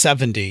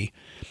 $70.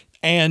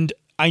 And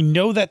I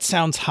know that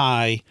sounds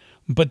high,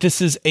 but this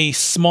is a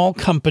small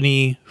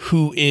company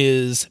who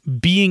is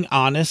being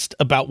honest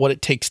about what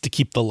it takes to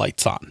keep the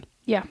lights on.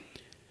 Yeah.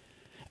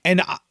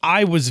 And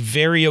I was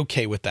very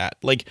okay with that.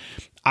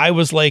 I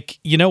was like,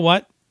 you know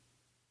what?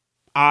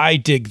 I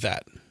dig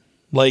that.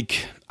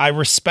 I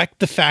respect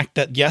the fact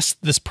that, yes,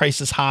 this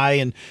price is high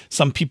and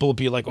some people will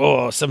be like,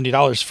 oh,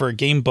 $70 for a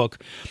game book.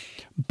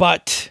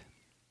 But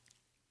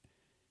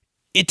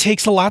it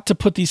takes a lot to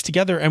put these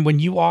together. And when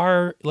you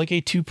are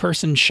a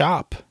 2-person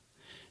shop,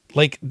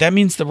 that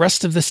means the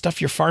rest of this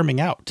stuff you're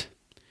farming out.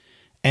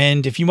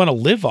 And if you want to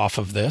live off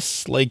of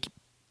this, the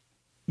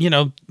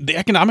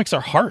economics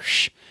are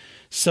harsh.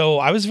 So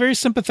I was very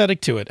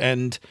sympathetic to it.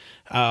 And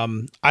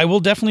I will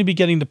definitely be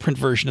getting the print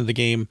version of the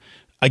game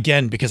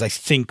again, because I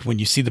think when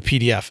you see the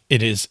PDF,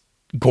 it is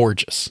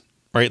gorgeous,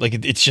 right?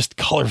 It's just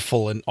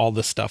colorful and all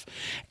this stuff.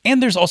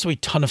 And there's also a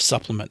ton of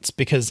supplements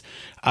because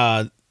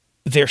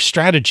their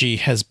strategy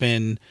has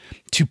been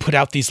to put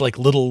out these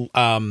little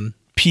PDF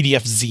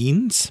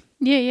zines.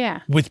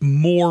 Yeah. With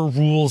more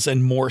rules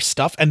and more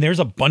stuff. And there's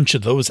a bunch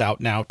of those out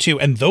now too.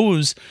 And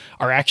those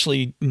are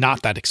actually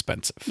not that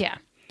expensive. Yeah.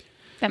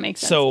 That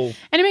makes sense.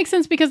 And it makes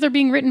sense because they're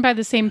being written by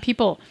the same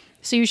people.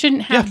 So you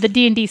shouldn't have the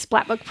D&D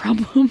Splatbook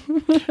problem.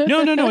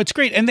 No, it's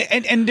great.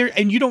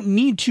 And you don't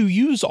need to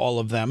use all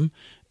of them.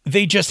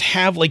 They just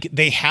have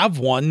they have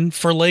one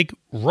for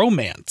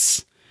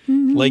romance.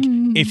 Like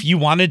if you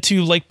wanted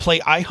to like play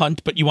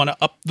iHunt, but you want to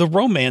up the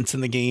romance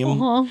in the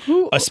game,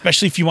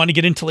 especially if you want to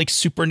get into like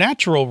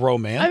supernatural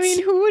romance. I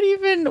mean, who would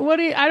even,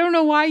 I don't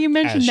know why you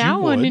mentioned that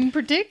one in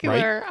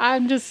particular.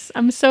 Right?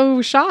 I'm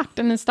so shocked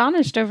and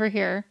astonished over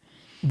here.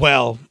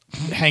 Well,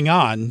 hang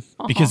on,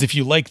 because if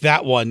you like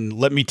that one,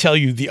 let me tell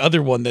you the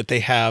other one that they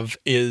have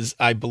is,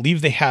 I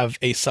believe they have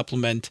a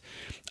supplement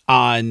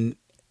on,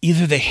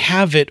 either they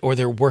have it or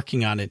they're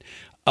working on it,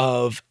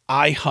 of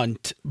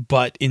iHunt,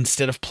 but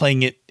instead of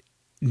playing it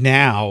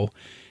now,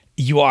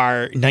 you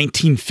are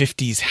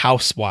 1950s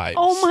housewives.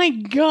 Oh my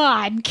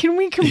God. Can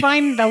we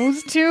combine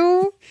those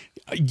two?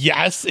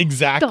 Yes,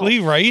 exactly,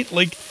 right?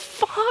 Like,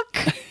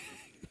 fuck.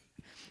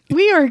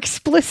 We are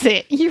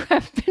explicit. You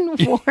have been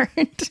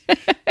warned.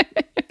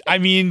 I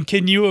mean,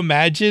 can you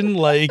imagine,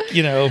 like,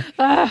 you know...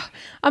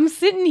 I'm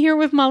sitting here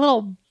with my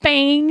little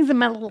bangs and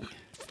my little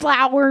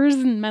flowers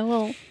and my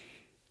little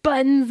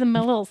buttons and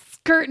my little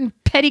skirt and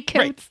petticoats.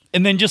 Right.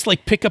 And then just,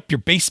 like, pick up your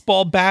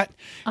baseball bat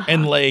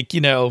and, like,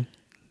 head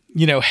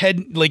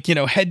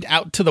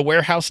out to the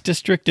warehouse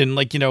district and,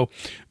 like,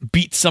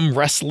 beat some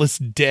restless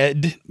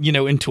dead,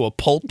 into a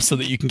pulp so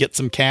that you can get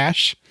some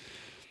cash.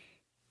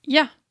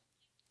 Yeah.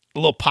 A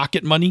little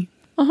pocket money.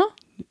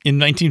 In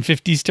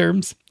 1950s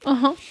terms.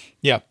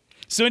 Yeah.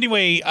 So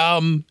anyway,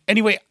 I'm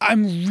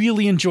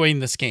really enjoying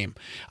this game.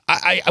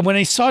 I when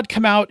I saw it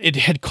come out, it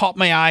had caught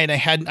my eye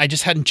and I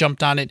just hadn't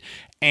jumped on it.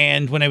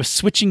 And when I was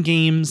switching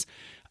games,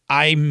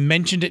 I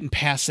mentioned it in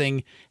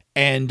passing,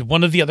 and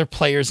one of the other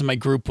players in my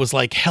group was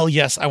like, hell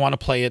yes, I want to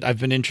play it. I've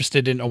been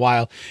interested in it a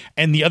while.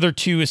 And the other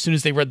two, as soon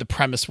as they read the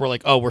premise, were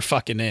like, oh, we're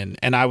fucking in.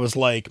 And I was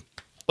like,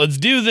 let's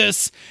do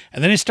this.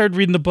 And then I started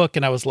reading the book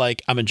and I was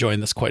like, I'm enjoying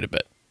this quite a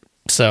bit.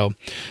 So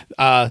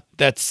I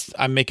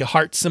make a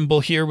heart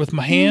symbol here with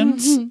my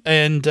hands,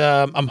 and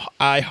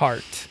I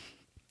heart.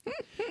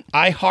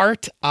 I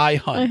hunt. I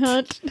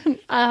hunt.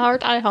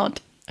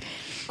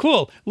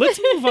 Cool. Let's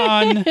move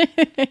on.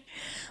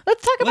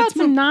 Let's talk about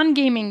some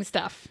non-gaming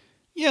stuff.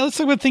 Yeah, let's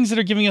talk about things that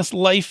are giving us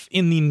life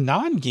in the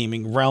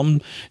non-gaming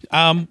realm.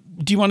 Do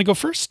you want to go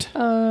first?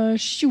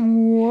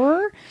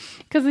 Sure.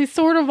 Because we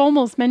sort of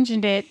almost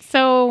mentioned it.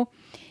 So,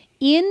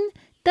 in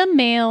the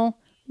mail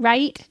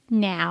right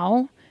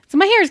now. So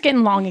my hair is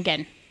getting long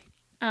again.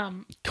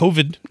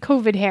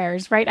 COVID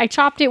hairs, right? I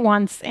chopped it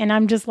once and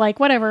I'm just like,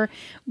 whatever.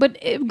 But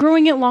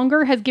growing it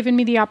longer has given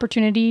me the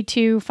opportunity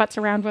to futz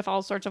around with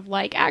all sorts of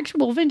like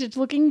actual vintage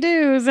looking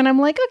do's. And I'm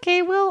like,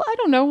 okay, well, I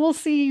don't know. We'll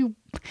see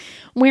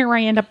where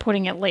I end up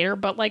putting it later.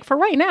 But like for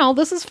right now,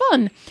 this is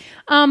fun.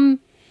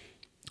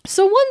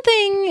 So one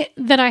thing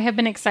that I have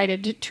been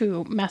excited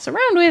to mess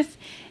around with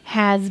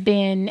has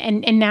been,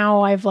 and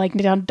now I've like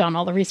done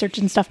all the research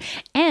and stuff,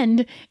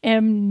 and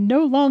am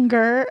no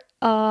longer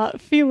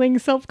feeling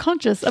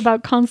self-conscious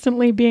about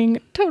constantly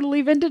being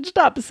totally vintaged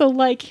up. So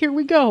like, here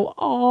we go,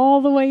 all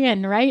the way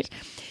in, right?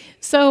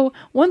 So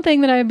one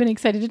thing that I've been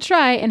excited to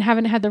try and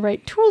haven't had the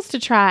right tools to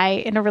try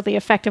in a really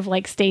effective,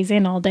 like stays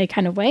in all day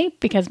kind of way,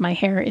 because my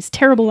hair is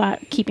terrible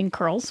at keeping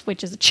curls,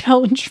 which is a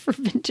challenge for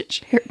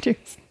vintage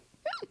hairdos.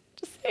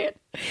 Just say it.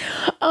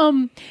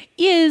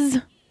 Is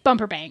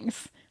bumper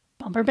bangs.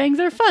 Bumper bangs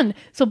are fun.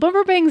 So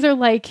bumper bangs are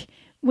like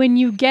when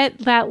you get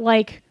that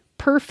like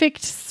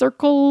perfect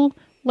circle,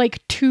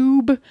 like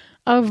tube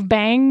of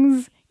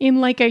bangs in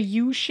like a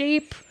U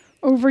shape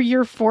over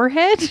your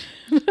forehead.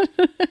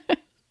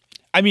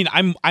 I mean,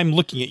 I'm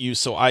looking at you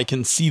so I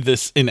can see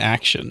this in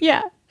action.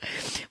 Yeah.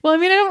 Well, I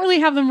mean, I don't really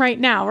have them right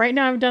now. Right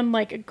now I've done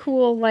like a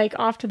cool, like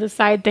off to the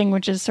side thing,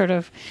 which is sort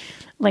of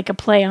like a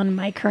play on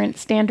my current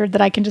standard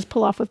that I can just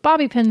pull off with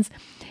bobby pins.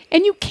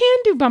 And you can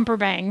do bumper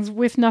bangs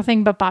with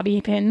nothing but bobby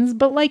pins,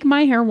 but like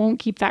my hair won't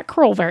keep that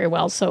curl very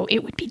well, so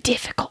it would be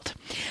difficult.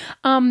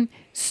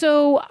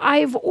 So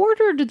I've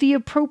ordered the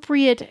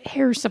appropriate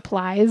hair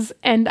supplies,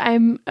 and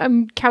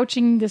I'm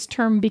couching this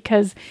term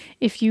because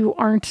if you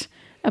aren't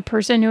a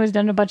person who has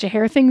done a bunch of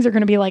hair things, are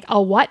going to be like,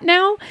 a what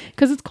now?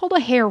 Because it's called a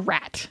hair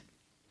rat.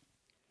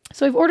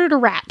 So I've ordered a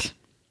rat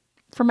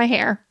for my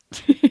hair.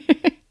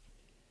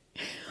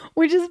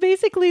 Which is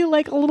basically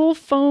like a little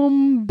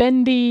foam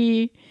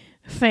bendy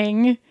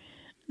thing.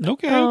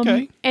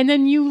 Okay. And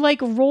then you like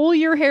roll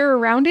your hair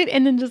around it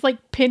and then just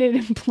like pin it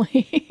in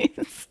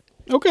place.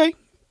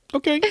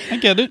 Okay, I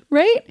get it.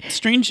 Right?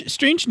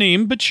 Strange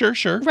name, but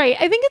sure. Right.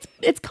 I think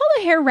it's called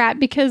a hair rat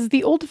because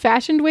the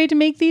old-fashioned way to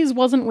make these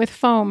wasn't with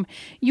foam.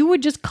 You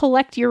would just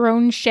collect your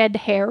own shed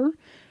hair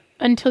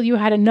until you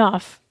had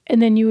enough,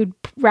 and then you would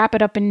wrap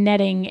it up in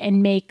netting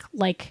and make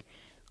like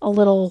a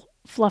little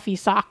fluffy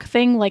sock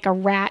thing, like a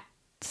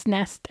rat's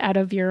nest out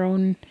of your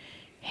own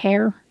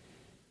hair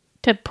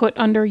to put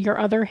under your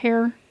other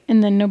hair,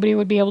 and then nobody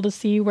would be able to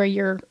see where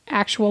your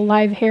actual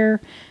live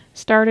hair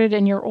started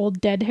and your old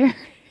dead hair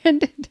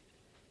ended.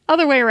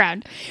 Other way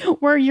around,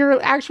 where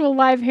your actual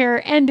live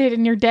hair ended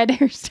and your dead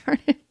hair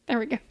started. There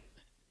we go.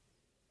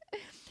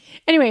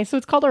 Anyway, so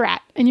it's called a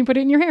rat, and you put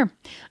it in your hair.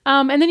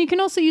 And then you can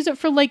also use it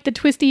for like the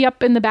twisty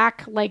up in the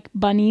back, like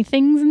bunny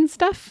things and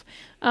stuff,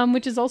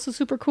 which is also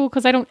super cool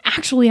because I don't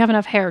actually have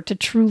enough hair to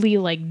truly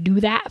like do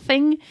that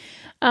thing.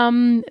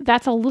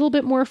 That's a little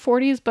bit more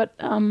 40s, but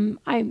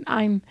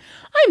I'm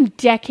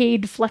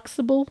decade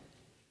flexible.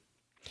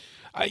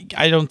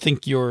 I don't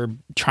think you're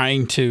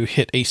trying to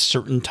hit a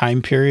certain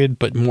time period,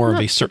 but more of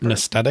a certain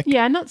aesthetic.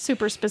 Yeah, not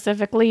super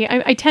specifically.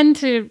 I tend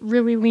to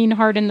really lean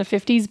hard in the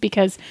 50s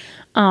because,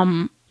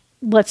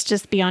 let's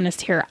just be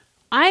honest here.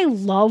 I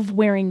love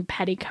wearing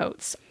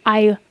petticoats.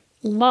 I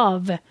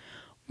love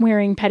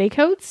wearing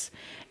petticoats.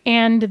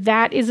 And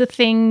that is a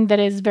thing that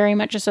is very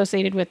much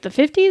associated with the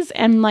 50s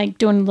and like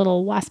doing a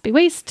little waspy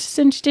waist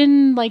cinched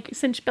in, like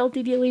cinched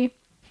belty dealy.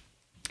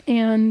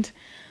 And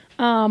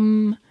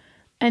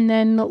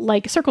then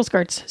like circle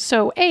skirts.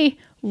 So A,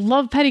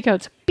 love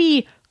petticoats.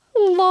 B,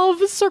 love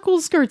circle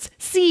skirts.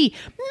 C,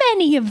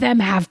 many of them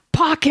have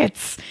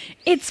pockets.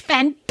 It's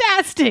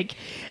fantastic.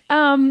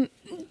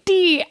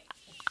 D,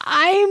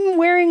 I'm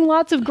wearing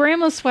lots of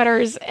grandma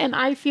sweaters and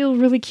I feel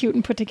really cute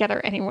and put together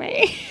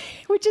anyway,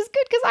 which is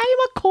good because I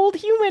am a cold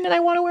human and I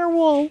want to wear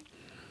wool.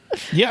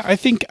 Yeah, I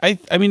think your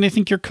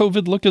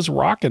COVID look is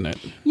rocking it.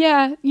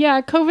 Yeah.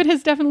 COVID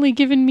has definitely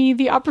given me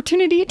the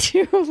opportunity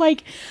to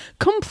like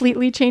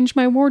completely change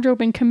my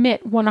wardrobe and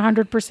commit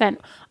 100%.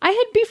 I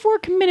had before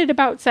committed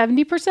about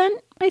 70%,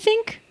 I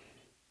think.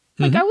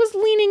 Like I was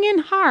leaning in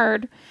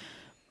hard.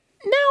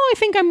 Now I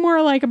think I'm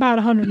more like about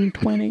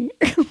 120.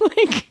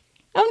 Like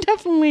I'm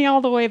definitely all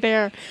the way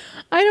there.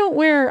 I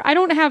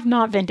don't have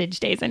not vintage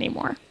days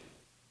anymore.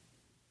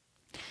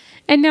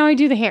 And now I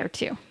do the hair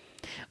too.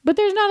 But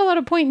there's not a lot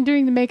of point in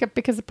doing the makeup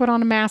because I put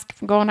on a mask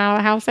from going out of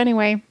the house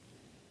anyway.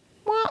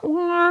 Wah,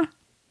 wah.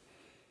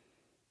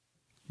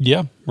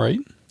 Yeah, right.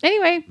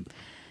 Anyway,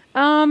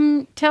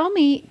 tell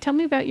me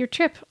about your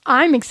trip.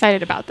 I'm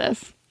excited about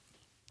this.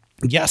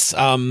 Yes.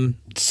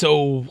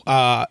 So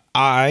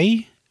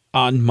I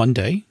on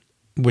Monday,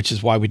 which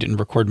is why we didn't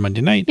record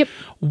Monday night. Yep.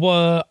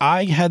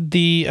 I had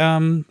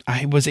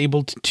I was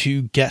able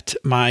to get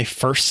my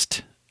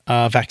first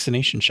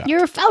vaccination shot.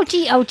 You're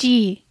Fauci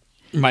ouchie.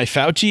 My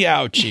Fauci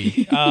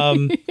ouchie.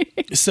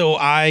 So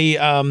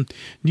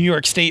New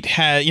York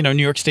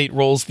State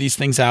rolls these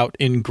things out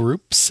in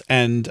groups,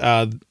 and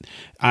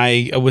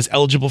I was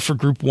eligible for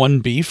Group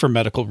 1B for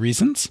medical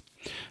reasons.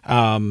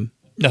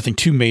 Nothing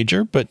too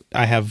major, but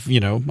I have,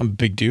 I'm a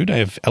big dude. I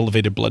have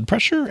elevated blood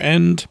pressure,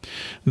 and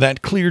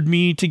that cleared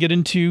me to get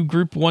into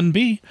Group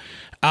 1B.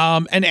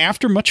 And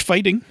after much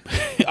fighting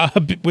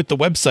with the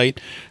website,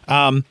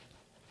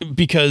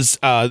 because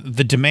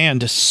the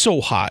demand is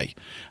so high,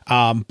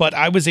 but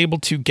I was able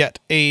to get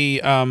a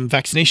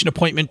vaccination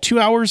appointment 2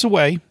 hours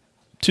away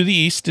to the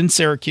east in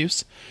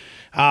Syracuse,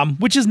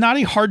 which is not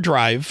a hard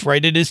drive,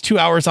 right? It is 2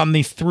 hours on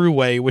the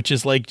thruway, which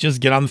is like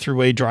just get on the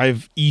thruway,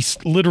 drive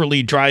east,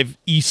 literally drive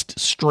east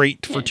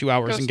straight for 2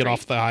 hours and get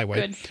off the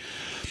highway. Good.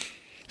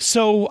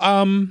 So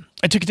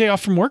I took a day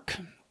off from work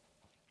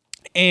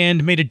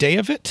and made a day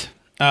of it.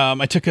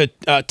 I took a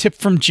tip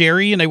from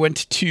Jerry and I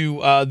went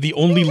to the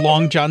only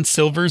Long John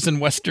Silver's in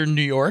Western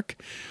New York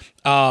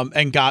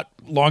and got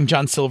Long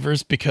John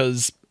Silver's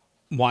because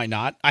why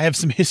not? I have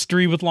some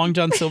history with Long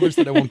John Silver's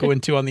that I won't go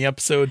into on the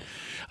episode,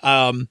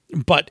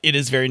 but it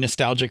is very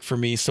nostalgic for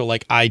me. So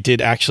like I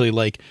did actually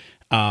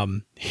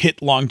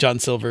hit Long John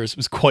Silver's. It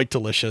was quite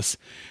delicious,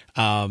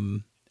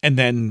 and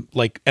then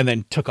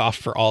took off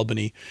for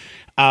Albany.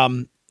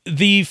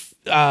 The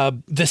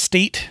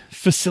state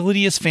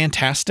facility is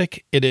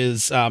fantastic. It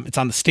is it's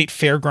on the state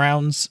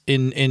fairgrounds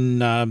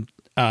in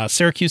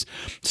Syracuse,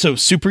 so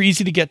super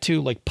easy to get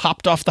to. Like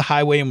popped off the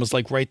highway and was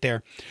like right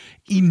there.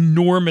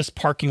 Enormous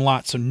parking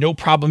lot, so no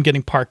problem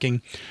getting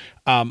parking.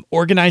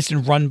 Organized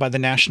and run by the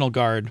National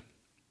Guard.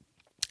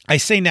 I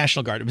say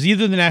National Guard. It was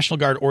either the National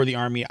Guard or the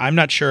Army. I'm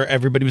not sure.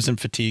 Everybody was in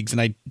fatigues, and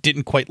I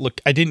didn't quite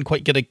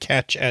get a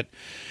catch at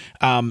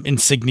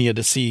insignia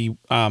to see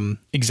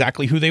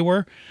exactly who they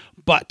were.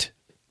 But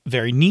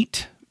very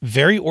neat,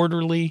 very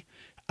orderly,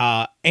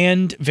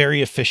 and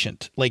very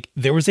efficient. Like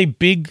there was a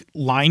big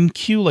line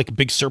queue, like a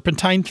big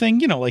serpentine thing,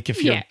 like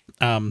if you're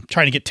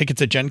trying to get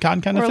tickets at Gen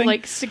Con kind of thing. Or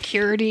like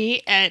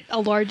security at a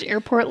large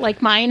airport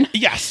like mine.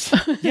 Yes.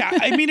 Yeah.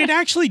 I mean, it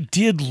actually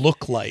did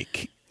look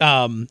like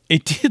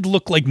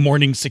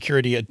morning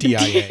security at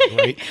DIA,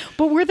 right?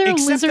 But were there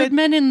lizard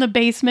men in the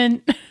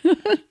basement?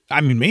 I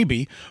mean,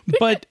 maybe,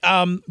 but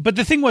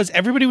the thing was,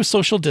 everybody was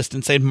social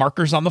distance. They had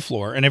markers on the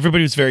floor, and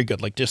everybody was very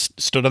good. Like, just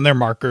stood on their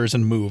markers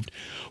and moved.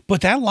 But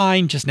that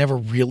line just never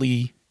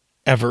really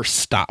ever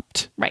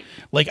stopped. Right.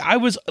 Like, I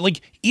was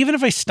like, even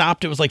if I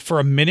stopped, it was like for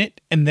a minute,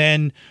 and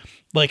then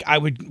like I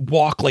would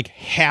walk like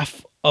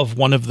half of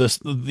one of the,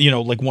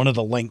 like one of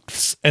the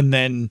lengths, and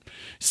then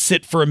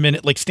sit for a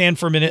minute, like stand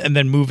for a minute, and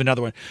then move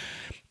another one.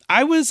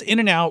 I was in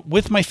and out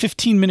with my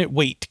 15-minute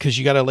wait because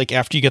you got to, like,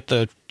 after you get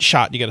the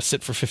shot, you got to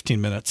sit for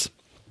 15 minutes.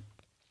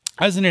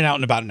 I was in and out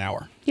in about an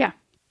hour. Yeah,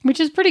 which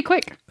is pretty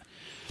quick.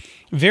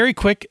 Very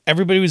quick.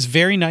 Everybody was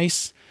very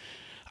nice.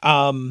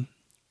 My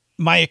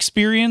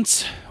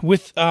experience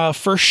with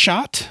first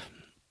shot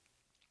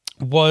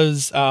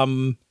was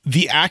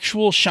the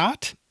actual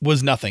shot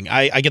was nothing.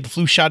 I get the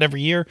flu shot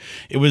every year.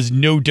 It was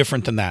no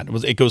different than that.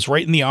 It goes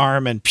right in the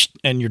arm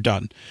and you're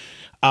done.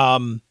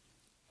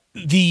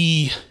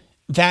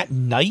 that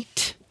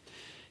night,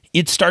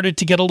 it started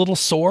to get a little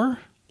sore.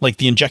 Like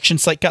the injection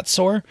site got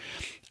sore.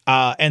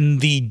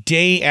 And the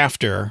day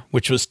after,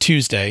 which was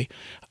Tuesday,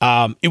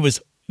 it was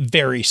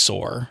very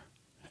sore.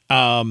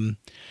 And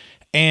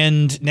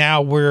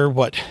now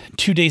we're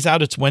 2 days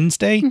out, it's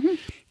Wednesday,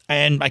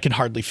 and I can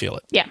hardly feel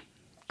it. Yeah.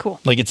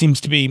 Cool. Like it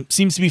seems to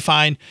be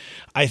fine.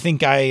 I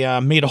think I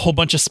made a whole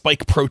bunch of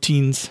spike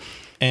proteins,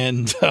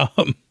 and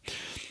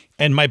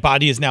my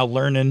body is now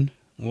learning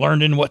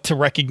what to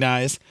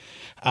recognize.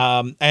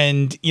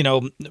 And you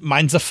know,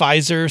 mine's a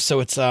Pfizer, so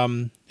it's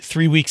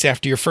 3 weeks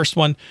after your first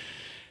one.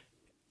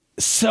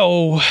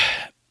 So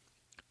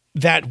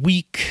that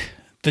week,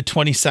 the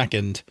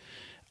 22nd,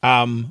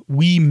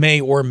 we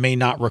may or may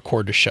not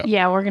record a show.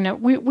 Yeah,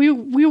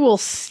 we will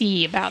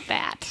see about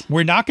that.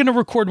 We're not going to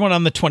record one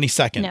on the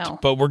 22nd, No.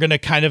 but we're going to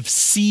kind of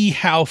see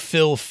how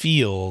Phil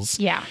feels.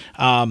 Yeah.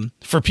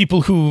 For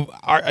people who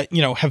are,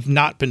 have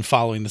not been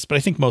following this, but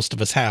I think most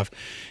of us have,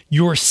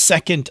 your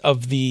second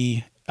of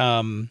the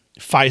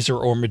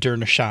Pfizer or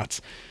Moderna shots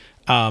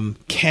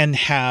can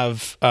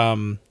have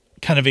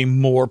kind of a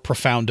more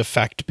profound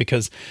effect,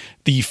 because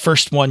the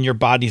first one, your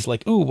body's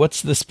like, ooh,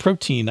 what's this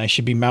protein I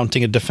should be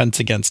mounting a defense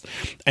against?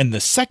 And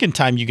the second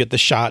time you get the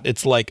shot,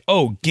 it's like,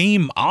 oh,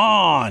 game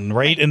on,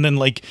 right? And then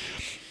like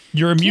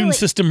your immune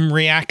system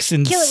reacts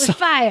in Kill it with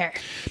fire.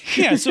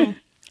 Yeah. So,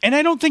 and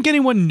I don't think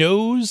anyone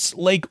knows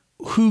like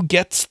who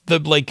gets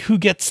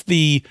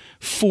the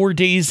 4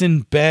 days in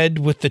bed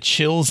with the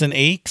chills and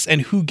aches,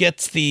 and who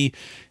gets the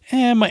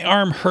my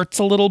arm hurts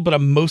a little, but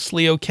I'm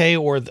mostly okay,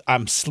 or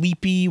I'm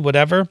sleepy,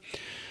 whatever.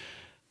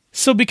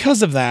 So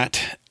because of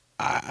that,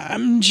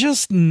 I'm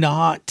just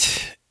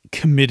not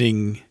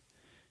committing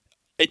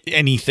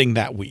anything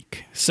that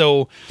week.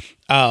 So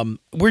we're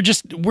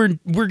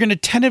going to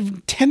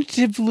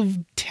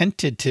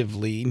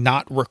tentatively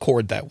not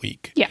record that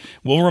week. Yeah.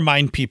 We'll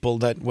remind people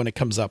that when it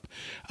comes up.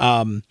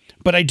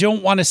 But I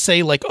don't want to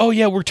say like, oh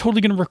yeah, we're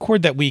totally going to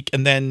record that week,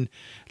 and then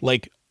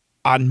like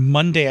on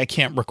Monday I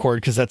can't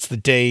record because that's the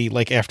day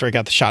like after I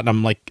got the shot and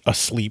I'm like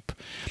asleep.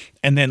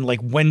 And then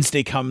like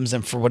Wednesday comes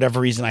and for whatever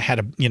reason I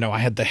had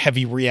the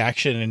heavy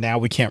reaction and now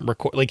we can't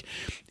record. Like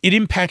it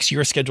impacts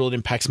your schedule, it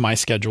impacts my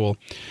schedule.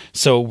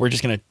 So we're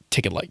just going to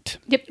take it light.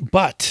 Yep.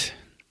 But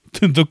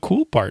the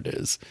cool part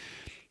is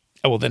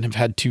I will then have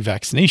had 2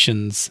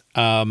 vaccinations,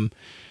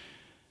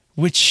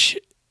 which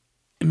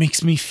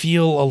makes me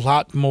feel a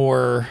lot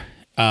more,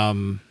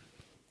 I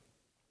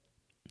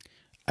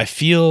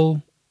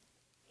feel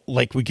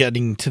like we're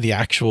getting to the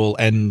actual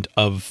end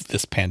of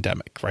this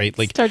pandemic, right?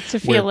 Like starts to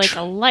feel like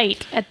a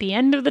light at the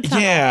end of the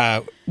tunnel.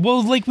 Yeah.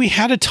 Well, like we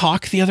had a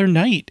talk the other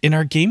night in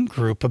our game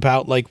group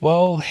about like,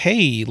 well,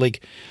 hey,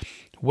 like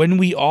when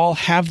we all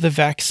have the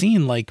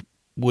vaccine, like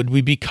would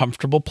we be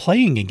comfortable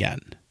playing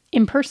again?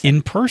 In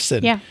person.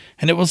 Yeah.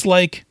 And it was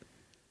like,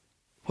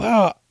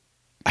 well,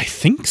 I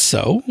think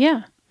so.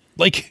 Yeah.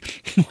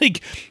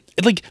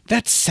 Like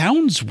that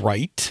sounds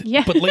right.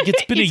 Yeah. But like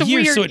it's been a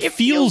year, weird. so it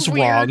feels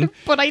wrong. Weird,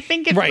 but I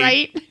think it's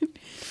right.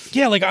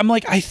 Yeah, like I'm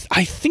like I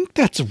think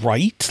that's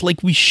right.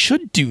 Like we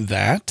should do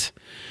that.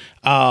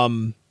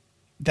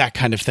 That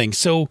kind of thing.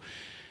 So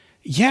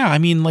yeah, I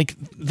mean like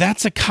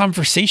that's a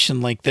conversation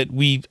like that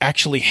we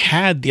actually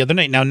had the other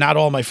night. Now not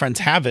all my friends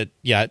have it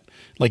yet.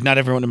 Like not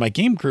everyone in my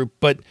game group,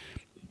 but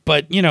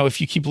you know,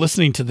 if you keep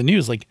listening to the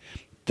news, like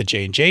the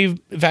J&J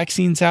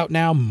vaccine's out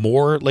now.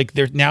 More like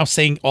they're now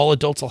saying all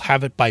adults will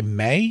have it by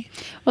May.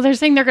 Well, they're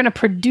saying they're going to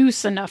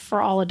produce enough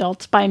for all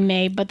adults by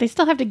May, but they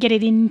still have to get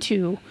it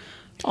into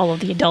all of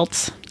the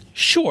adults.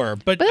 Sure,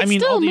 but it I mean,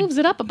 still moves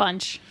it up a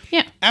bunch.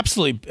 Yeah,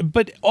 absolutely.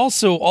 But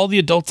also, all the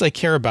adults I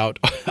care about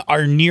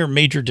are near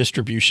major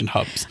distribution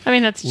hubs. I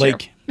mean, that's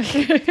like,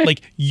 true.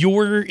 Like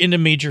you're in a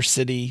major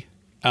city.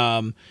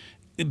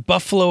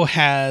 Buffalo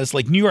has,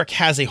 like New York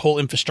has a whole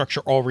infrastructure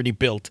already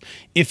built.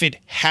 If it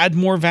had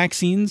more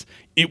vaccines,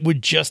 it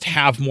would just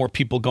have more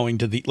people going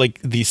to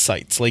these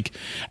sites, like,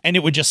 and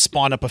it would just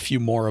spawn up a few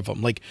more of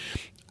them. Like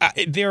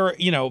there,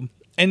 you know,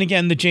 and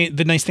again,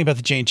 the nice thing about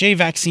the J&J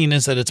vaccine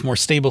is that it's more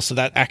stable, so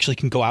that actually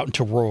can go out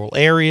into rural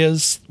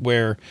areas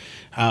where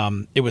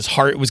it was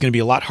hard. It was going to be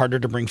a lot harder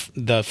to bring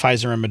the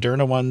Pfizer and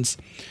Moderna ones.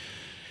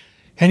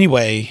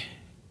 Anyway,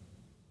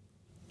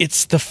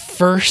 it's the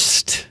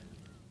first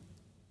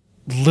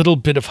little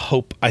bit of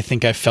hope I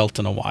think I've felt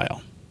in a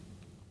while.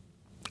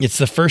 It's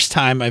the first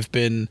time I've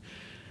been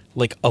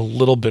like a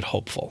little bit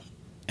hopeful,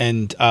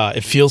 and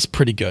it feels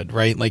pretty good,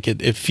 right? Like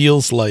it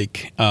feels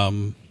like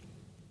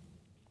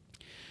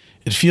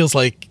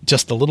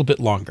just a little bit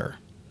longer,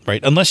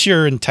 right? Unless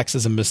you're in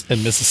Texas and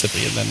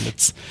Mississippi, and then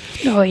it's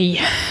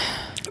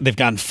they've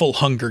gone full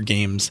Hunger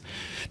Games.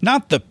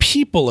 Not the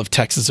people of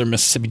Texas or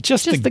Mississippi,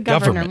 just the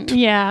government.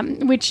 Yeah,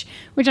 which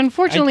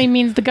unfortunately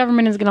means the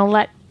government is going to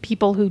let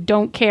people who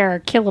don't care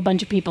kill a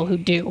bunch of people who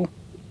do.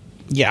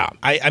 Yeah,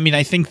 I mean,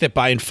 I think that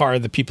by and far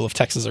the people of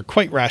Texas are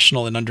quite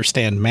rational and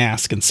understand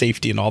mask and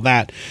safety and all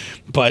that.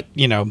 But,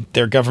 you know,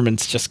 their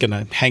government's just going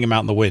to hang them out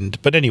in the wind.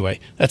 But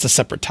anyway, that's a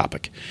separate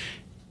topic.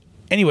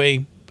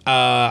 Anyway,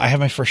 I have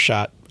my first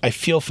shot. I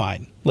feel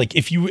fine. Like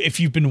if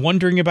you've been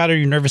wondering about it or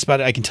you're nervous about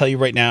it, I can tell you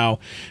right now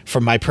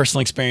from my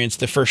personal experience,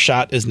 the first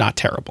shot is not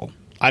terrible.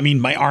 I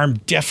mean, my arm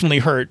definitely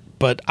hurt,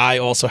 but I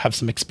also have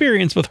some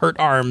experience with hurt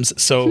arms,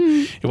 so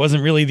it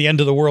wasn't really the end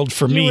of the world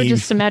for me. You were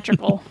just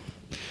symmetrical.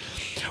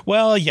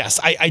 Well, yes,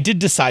 I did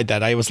decide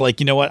that. I was like,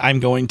 you know what? I'm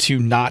going to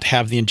not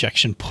have the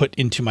injection put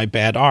into my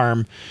bad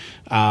arm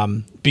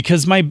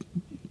because my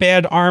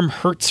bad arm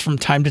hurts from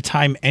time to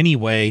time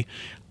anyway.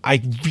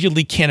 I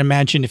really can't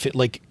imagine if it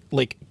like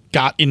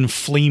got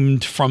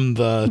inflamed from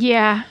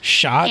the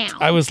shot. Ow.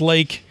 I was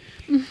like,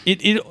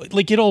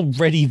 it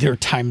already, there are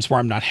times where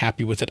I'm not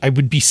happy with it. I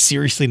would be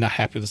seriously not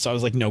happy with it. So I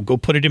was like, no, go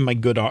put it in my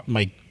good arm.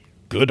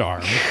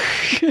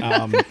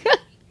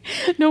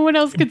 No one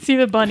else could see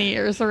the bunny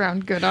ears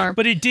around good arm.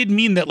 But it did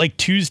mean that like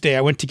Tuesday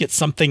I went to get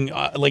something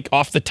like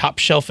off the top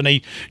shelf, and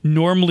I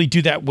normally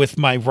do that with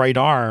my right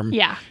arm.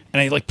 Yeah.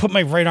 And I like put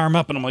my right arm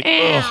up and I'm like,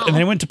 ugh. And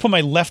then I went to put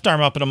my left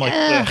arm up and I'm like,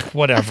 ugh,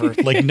 whatever.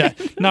 Like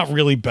not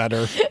really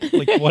better.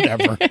 Like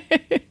whatever.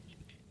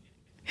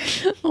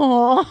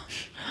 Aw.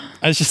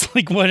 I was just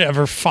like,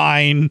 whatever,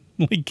 fine.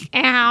 Like,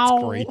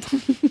 ow. It's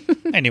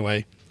great.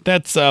 Anyway,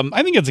 that's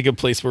I think it's a good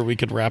place where we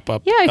could wrap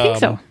up. Yeah, I think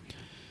so.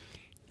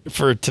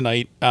 For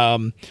tonight.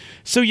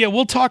 So yeah,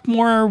 we'll talk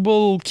more.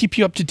 We'll keep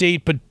you up to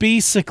date. But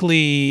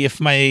basically, if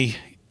my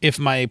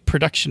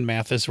production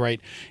math is right,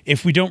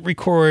 if we don't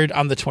record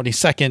on the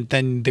 22nd,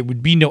 then there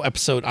would be no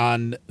episode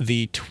on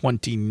the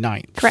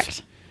 29th.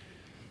 Correct.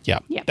 Yeah.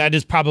 Yep. That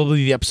is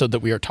probably the episode that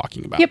we are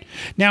talking about. Yep.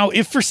 Now,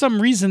 if for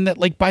some reason that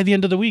like by the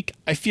end of the week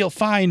I feel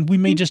fine, we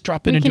may just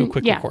drop it into a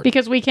quick record.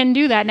 Because we can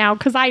do that now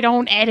because I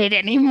don't edit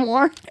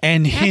anymore.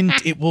 And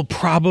hint, it will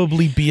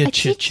probably be a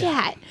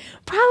chit-chat.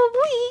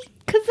 Probably,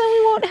 because then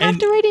we won't have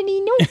to write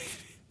any notes.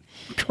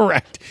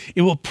 Correct.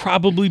 It will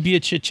probably be a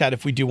chit-chat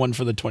if we do one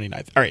for the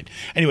 29th. All right.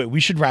 Anyway, we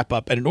should wrap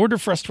up. And in order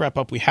for us to wrap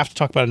up, we have to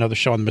talk about another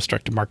show on the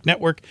Misdirected Mark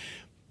Network.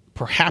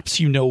 Perhaps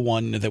you know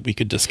one that we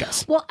could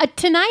discuss. Well,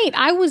 tonight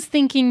I was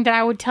thinking that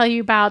I would tell you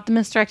about the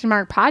Misdirected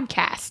Mark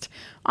podcast,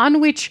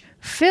 on which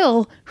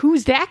Phil,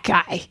 who's that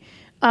guy,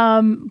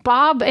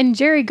 Bob and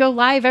Jerry go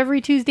live every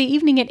Tuesday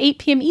evening at 8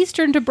 p.m.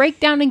 Eastern to break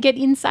down and get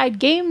inside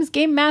games,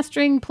 game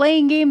mastering,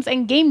 playing games,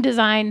 and game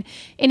design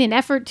in an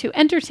effort to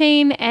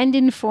entertain and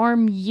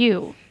inform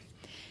you.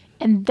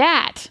 And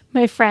that,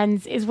 my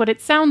friends, is what it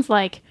sounds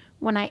like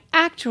when I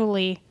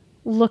actually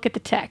look at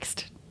the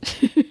text.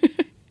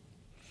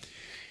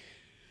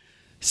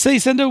 Say,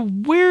 Senda,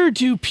 where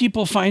do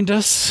people find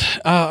us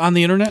on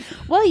the internet?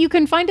 Well, you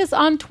can find us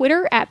on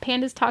Twitter at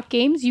Pandas Talk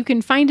Games. You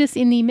can find us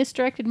in the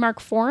Misdirected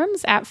Mark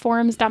forums at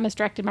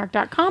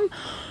forums.misdirectedmark.com.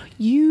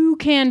 You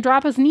can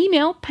drop us an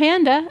email,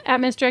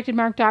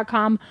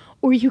 panda@misdirectedmark.com,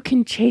 or you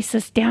can chase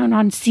us down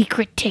on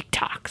secret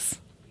TikToks.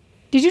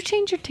 Did you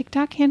change your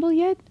TikTok handle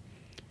yet?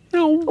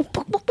 No.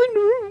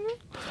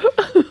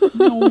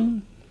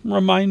 No.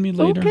 Remind me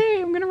later. Okay,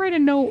 I'm going to write a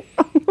note.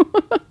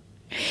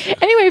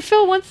 Anyway,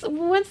 Phil,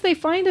 once they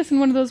find us in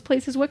one of those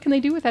places, what can they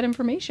do with that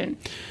information?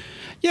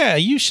 Yeah,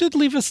 you should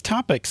leave us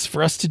topics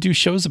for us to do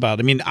shows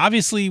about. I mean,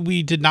 obviously,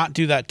 we did not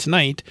do that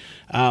tonight.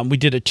 We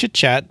did a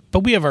chit-chat,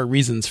 but we have our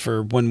reasons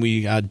for when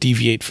we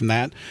deviate from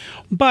that.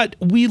 But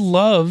we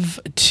love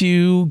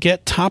to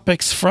get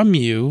topics from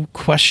you,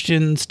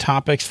 questions,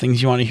 topics,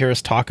 things you want to hear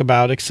us talk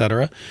about,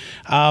 etc.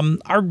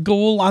 Our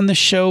goal on the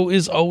show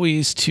is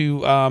always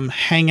to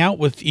hang out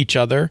with each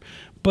other,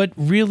 but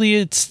really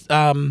it's...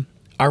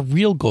 our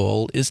real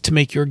goal is to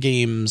make your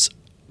games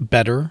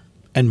better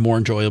and more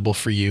enjoyable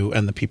for you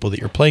and the people that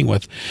you're playing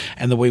with.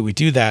 And the way we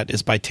do that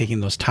is by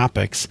taking those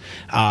topics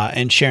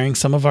and sharing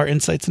some of our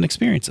insights and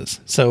experiences.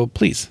 So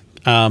please,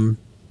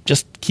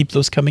 just keep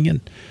those coming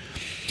in.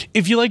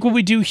 If you like what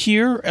we do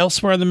here,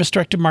 elsewhere on the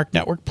Misdirected Mark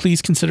Network,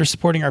 please consider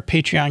supporting our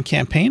Patreon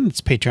campaign.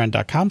 It's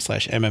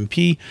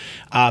patreon.com/MMP.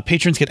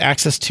 Patrons get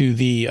access to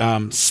the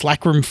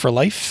Slack Room for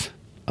Life.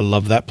 I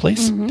love that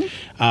place.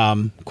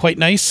 Mm-hmm. Quite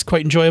nice,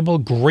 quite enjoyable,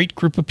 great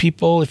group of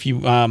people. If you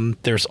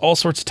there's all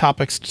sorts of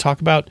topics to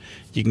talk about.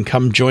 You can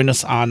come join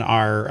us on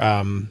our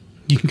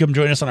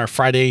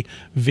Friday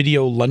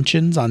video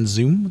luncheons on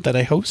Zoom that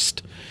I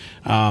host.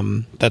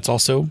 That's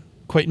also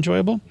quite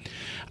enjoyable.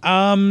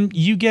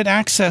 You get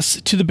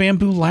access to the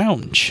Bamboo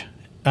Lounge.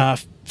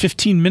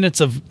 15 minutes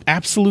of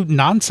absolute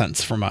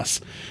nonsense from us.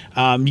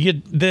 You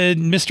get the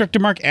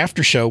Misdirected Mark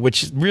After Show,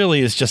 which really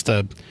is just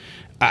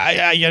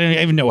I don't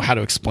even know how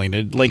to explain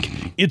it. Like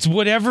it's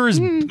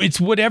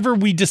whatever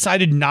we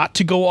decided not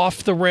to go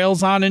off the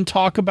rails on and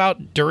talk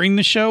about during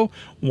the show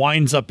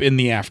winds up in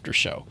the after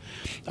show.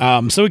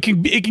 So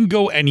it can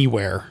go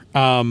anywhere.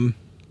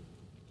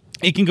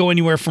 It can go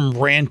anywhere from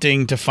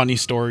ranting to funny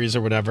stories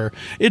or whatever.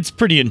 It's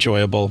pretty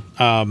enjoyable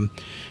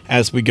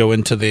as we go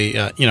into the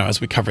as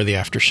we cover the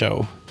after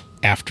show.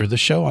 After the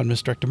show on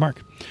Misdirected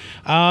Mark.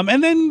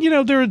 And then,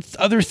 there are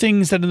other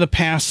things that in the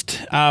past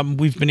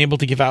we've been able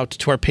to give out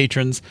to our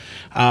patrons.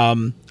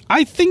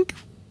 I think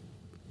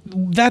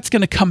that's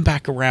going to come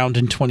back around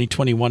in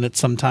 2021 at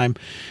some time.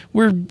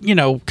 We're,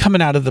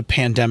 coming out of the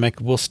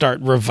pandemic. We'll start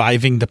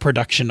reviving the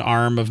production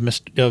arm of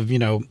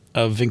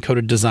of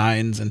Encoded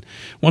Designs. And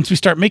once we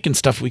start making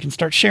stuff, we can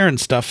start sharing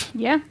stuff.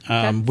 Yeah.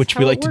 Which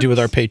we like to do with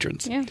our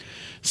patrons. Yeah.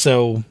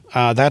 So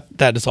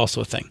that is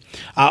also a thing.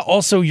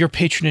 Also, your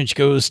patronage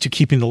goes to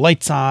keeping the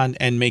lights on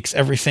and makes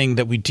everything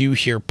that we do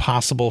here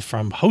possible,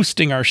 from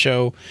hosting our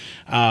show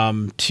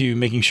to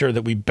making sure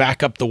that we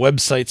back up the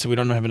website so we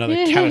don't have another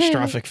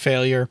catastrophic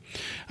failure,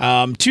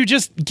 to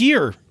just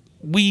gear.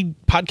 We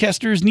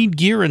podcasters need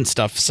gear and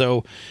stuff.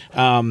 So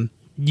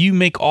you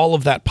make all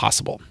of that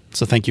possible.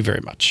 So thank you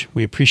very much.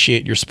 We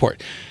appreciate your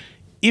support.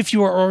 If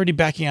you are already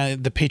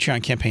backing the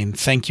Patreon campaign,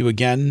 thank you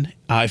again.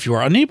 If you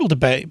are unable to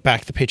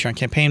back the Patreon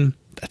campaign,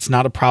 that's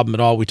not a problem at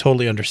all. We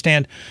totally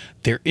understand.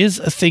 There is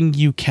a thing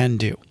you can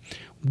do.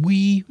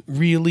 We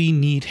really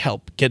need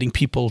help getting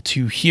people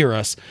to hear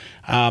us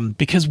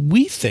because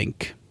we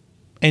think,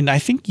 and I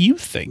think you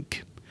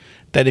think,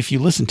 that if you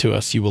listen to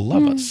us, you will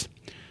love us.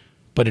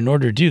 But in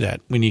order to do that,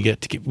 we need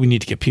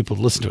to get people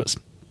to listen to us.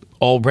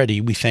 Already,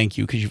 we thank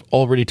you because you've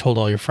already told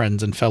all your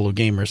friends and fellow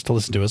gamers to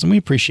listen to us, and we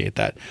appreciate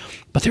that.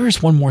 But there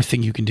is one more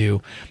thing you can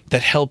do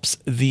that helps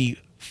the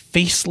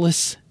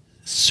faceless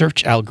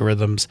search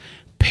algorithms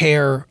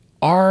pair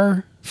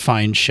our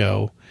fine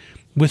show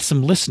with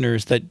some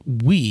listeners that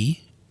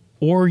we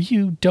or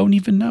you don't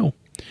even know.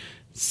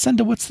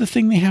 Senda, what's the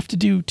thing they have to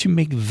do to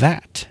make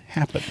that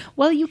happen?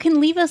 Well, you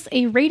can leave us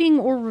a rating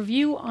or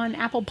review on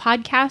Apple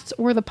Podcasts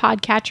or the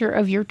podcatcher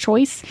of your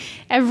choice.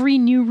 Every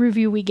new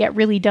review we get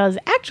really does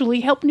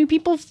actually help new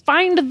people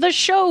find the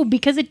show,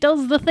 because it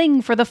does the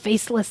thing for the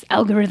faceless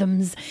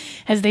algorithms.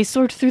 As they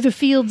sort through the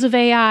fields of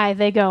AI,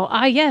 they go,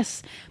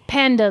 yes,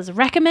 pandas,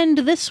 recommend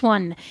this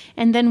one.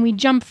 And then we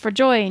jump for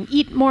joy and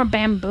eat more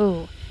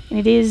bamboo. And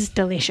it is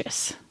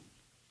delicious.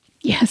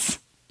 Yes.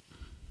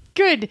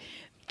 Good.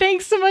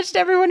 Thanks so much to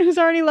everyone who's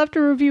already left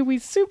a review. We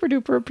super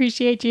duper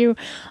appreciate you.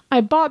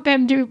 I bought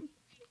bamboo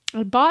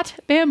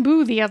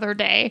the other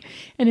day,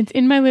 and it's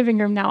in my living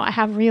room now. I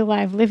have real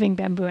live living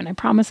bamboo, and I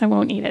promise I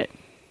won't eat it.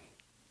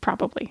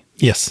 Probably.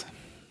 Yes.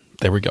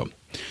 There we go.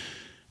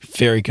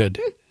 Very good.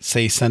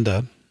 Say,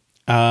 Senda,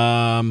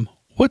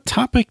 what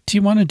topic do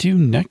you want to do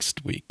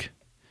next week?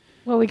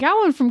 Well, we got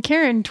one from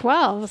Karen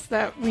 12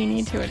 that we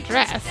need to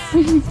address.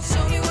 Show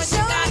me what you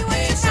got.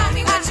 Show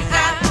me what you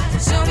got.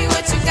 Show me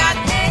what you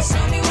got.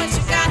 Show me what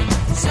you got.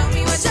 Show me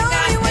what you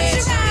got.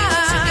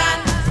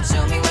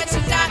 Show me what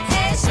you got.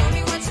 Show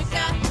me what you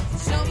got.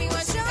 Show me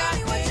what you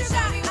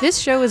got. This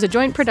show is a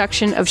joint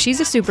production of She's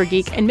a Super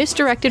Geek and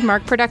Misdirected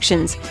Mark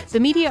Productions, the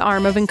media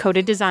arm of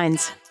Encoded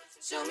Designs.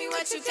 Show me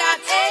what you got.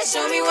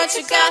 Show me what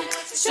you got.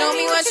 Show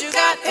me what you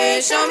got.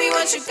 Show me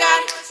what you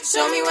got.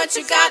 Show me what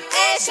you got.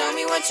 Show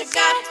me what you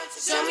got.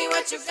 Show me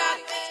what you got.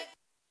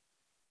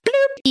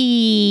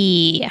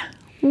 Bloopy.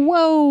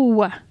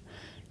 Whoa.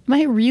 Am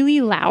I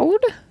really loud?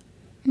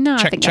 No,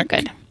 I think I'm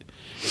good.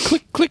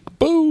 Click, click,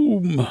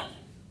 boom.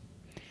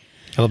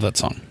 I love that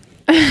song.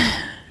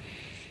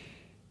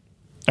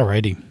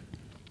 Alrighty.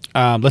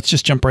 Let's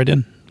just jump right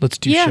in. Let's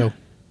do show.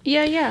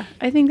 Yeah.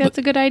 I think that's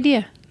a good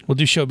idea. We'll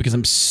do show because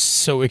I'm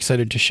so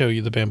excited to show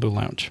you the Bamboo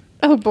Lounge.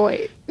 Oh,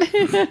 boy.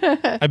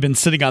 I've been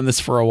sitting on this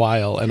for a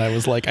while, and I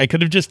was like, I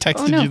could have just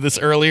texted you this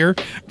earlier,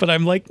 but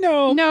I'm like,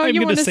 no, I'm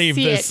going to save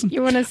this.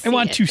 You want to see it. I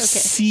want to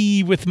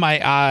see with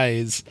my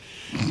eyes.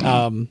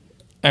 I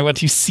want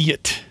to see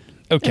it.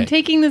 Okay. I'm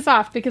taking this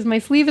off because my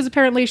sleeve is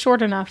apparently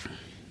short enough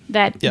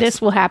that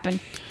this will happen.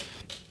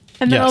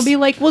 And then I'll be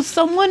like, was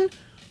someone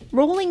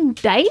rolling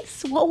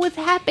dice? What was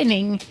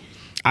happening?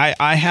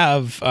 I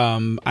have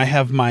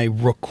my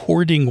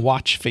recording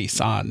watch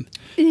face on.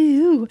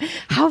 Ooh,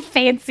 how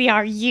fancy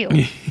are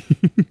you?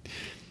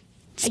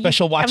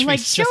 Special watch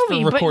face just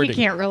for recording. But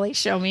you can't really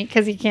show me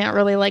because you can't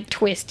really like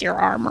twist your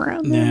arm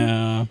around there.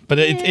 Yeah, but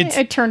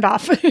it turned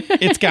off.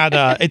 it's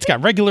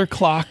got regular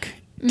clock,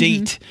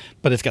 date,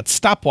 but it's got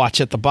stopwatch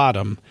at the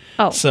bottom.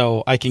 Oh,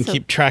 so I can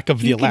keep track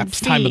of the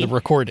elapsed time of the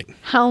recording.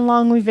 How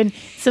long we've been.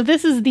 So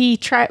this is the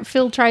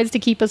Phil tries to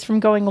keep us from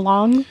going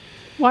long.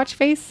 Watch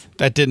face.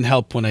 That didn't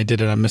help when I did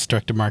it on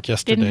Misdirected Mark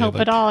yesterday. Didn't help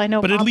at all. I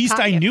know. But at least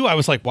I knew. I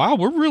was like, wow,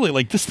 we're really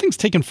like, this thing's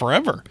taking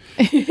forever.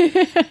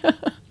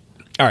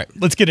 All right,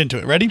 let's get into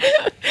it. Ready?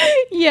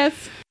 Yes.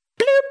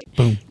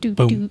 Boom.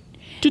 Boom.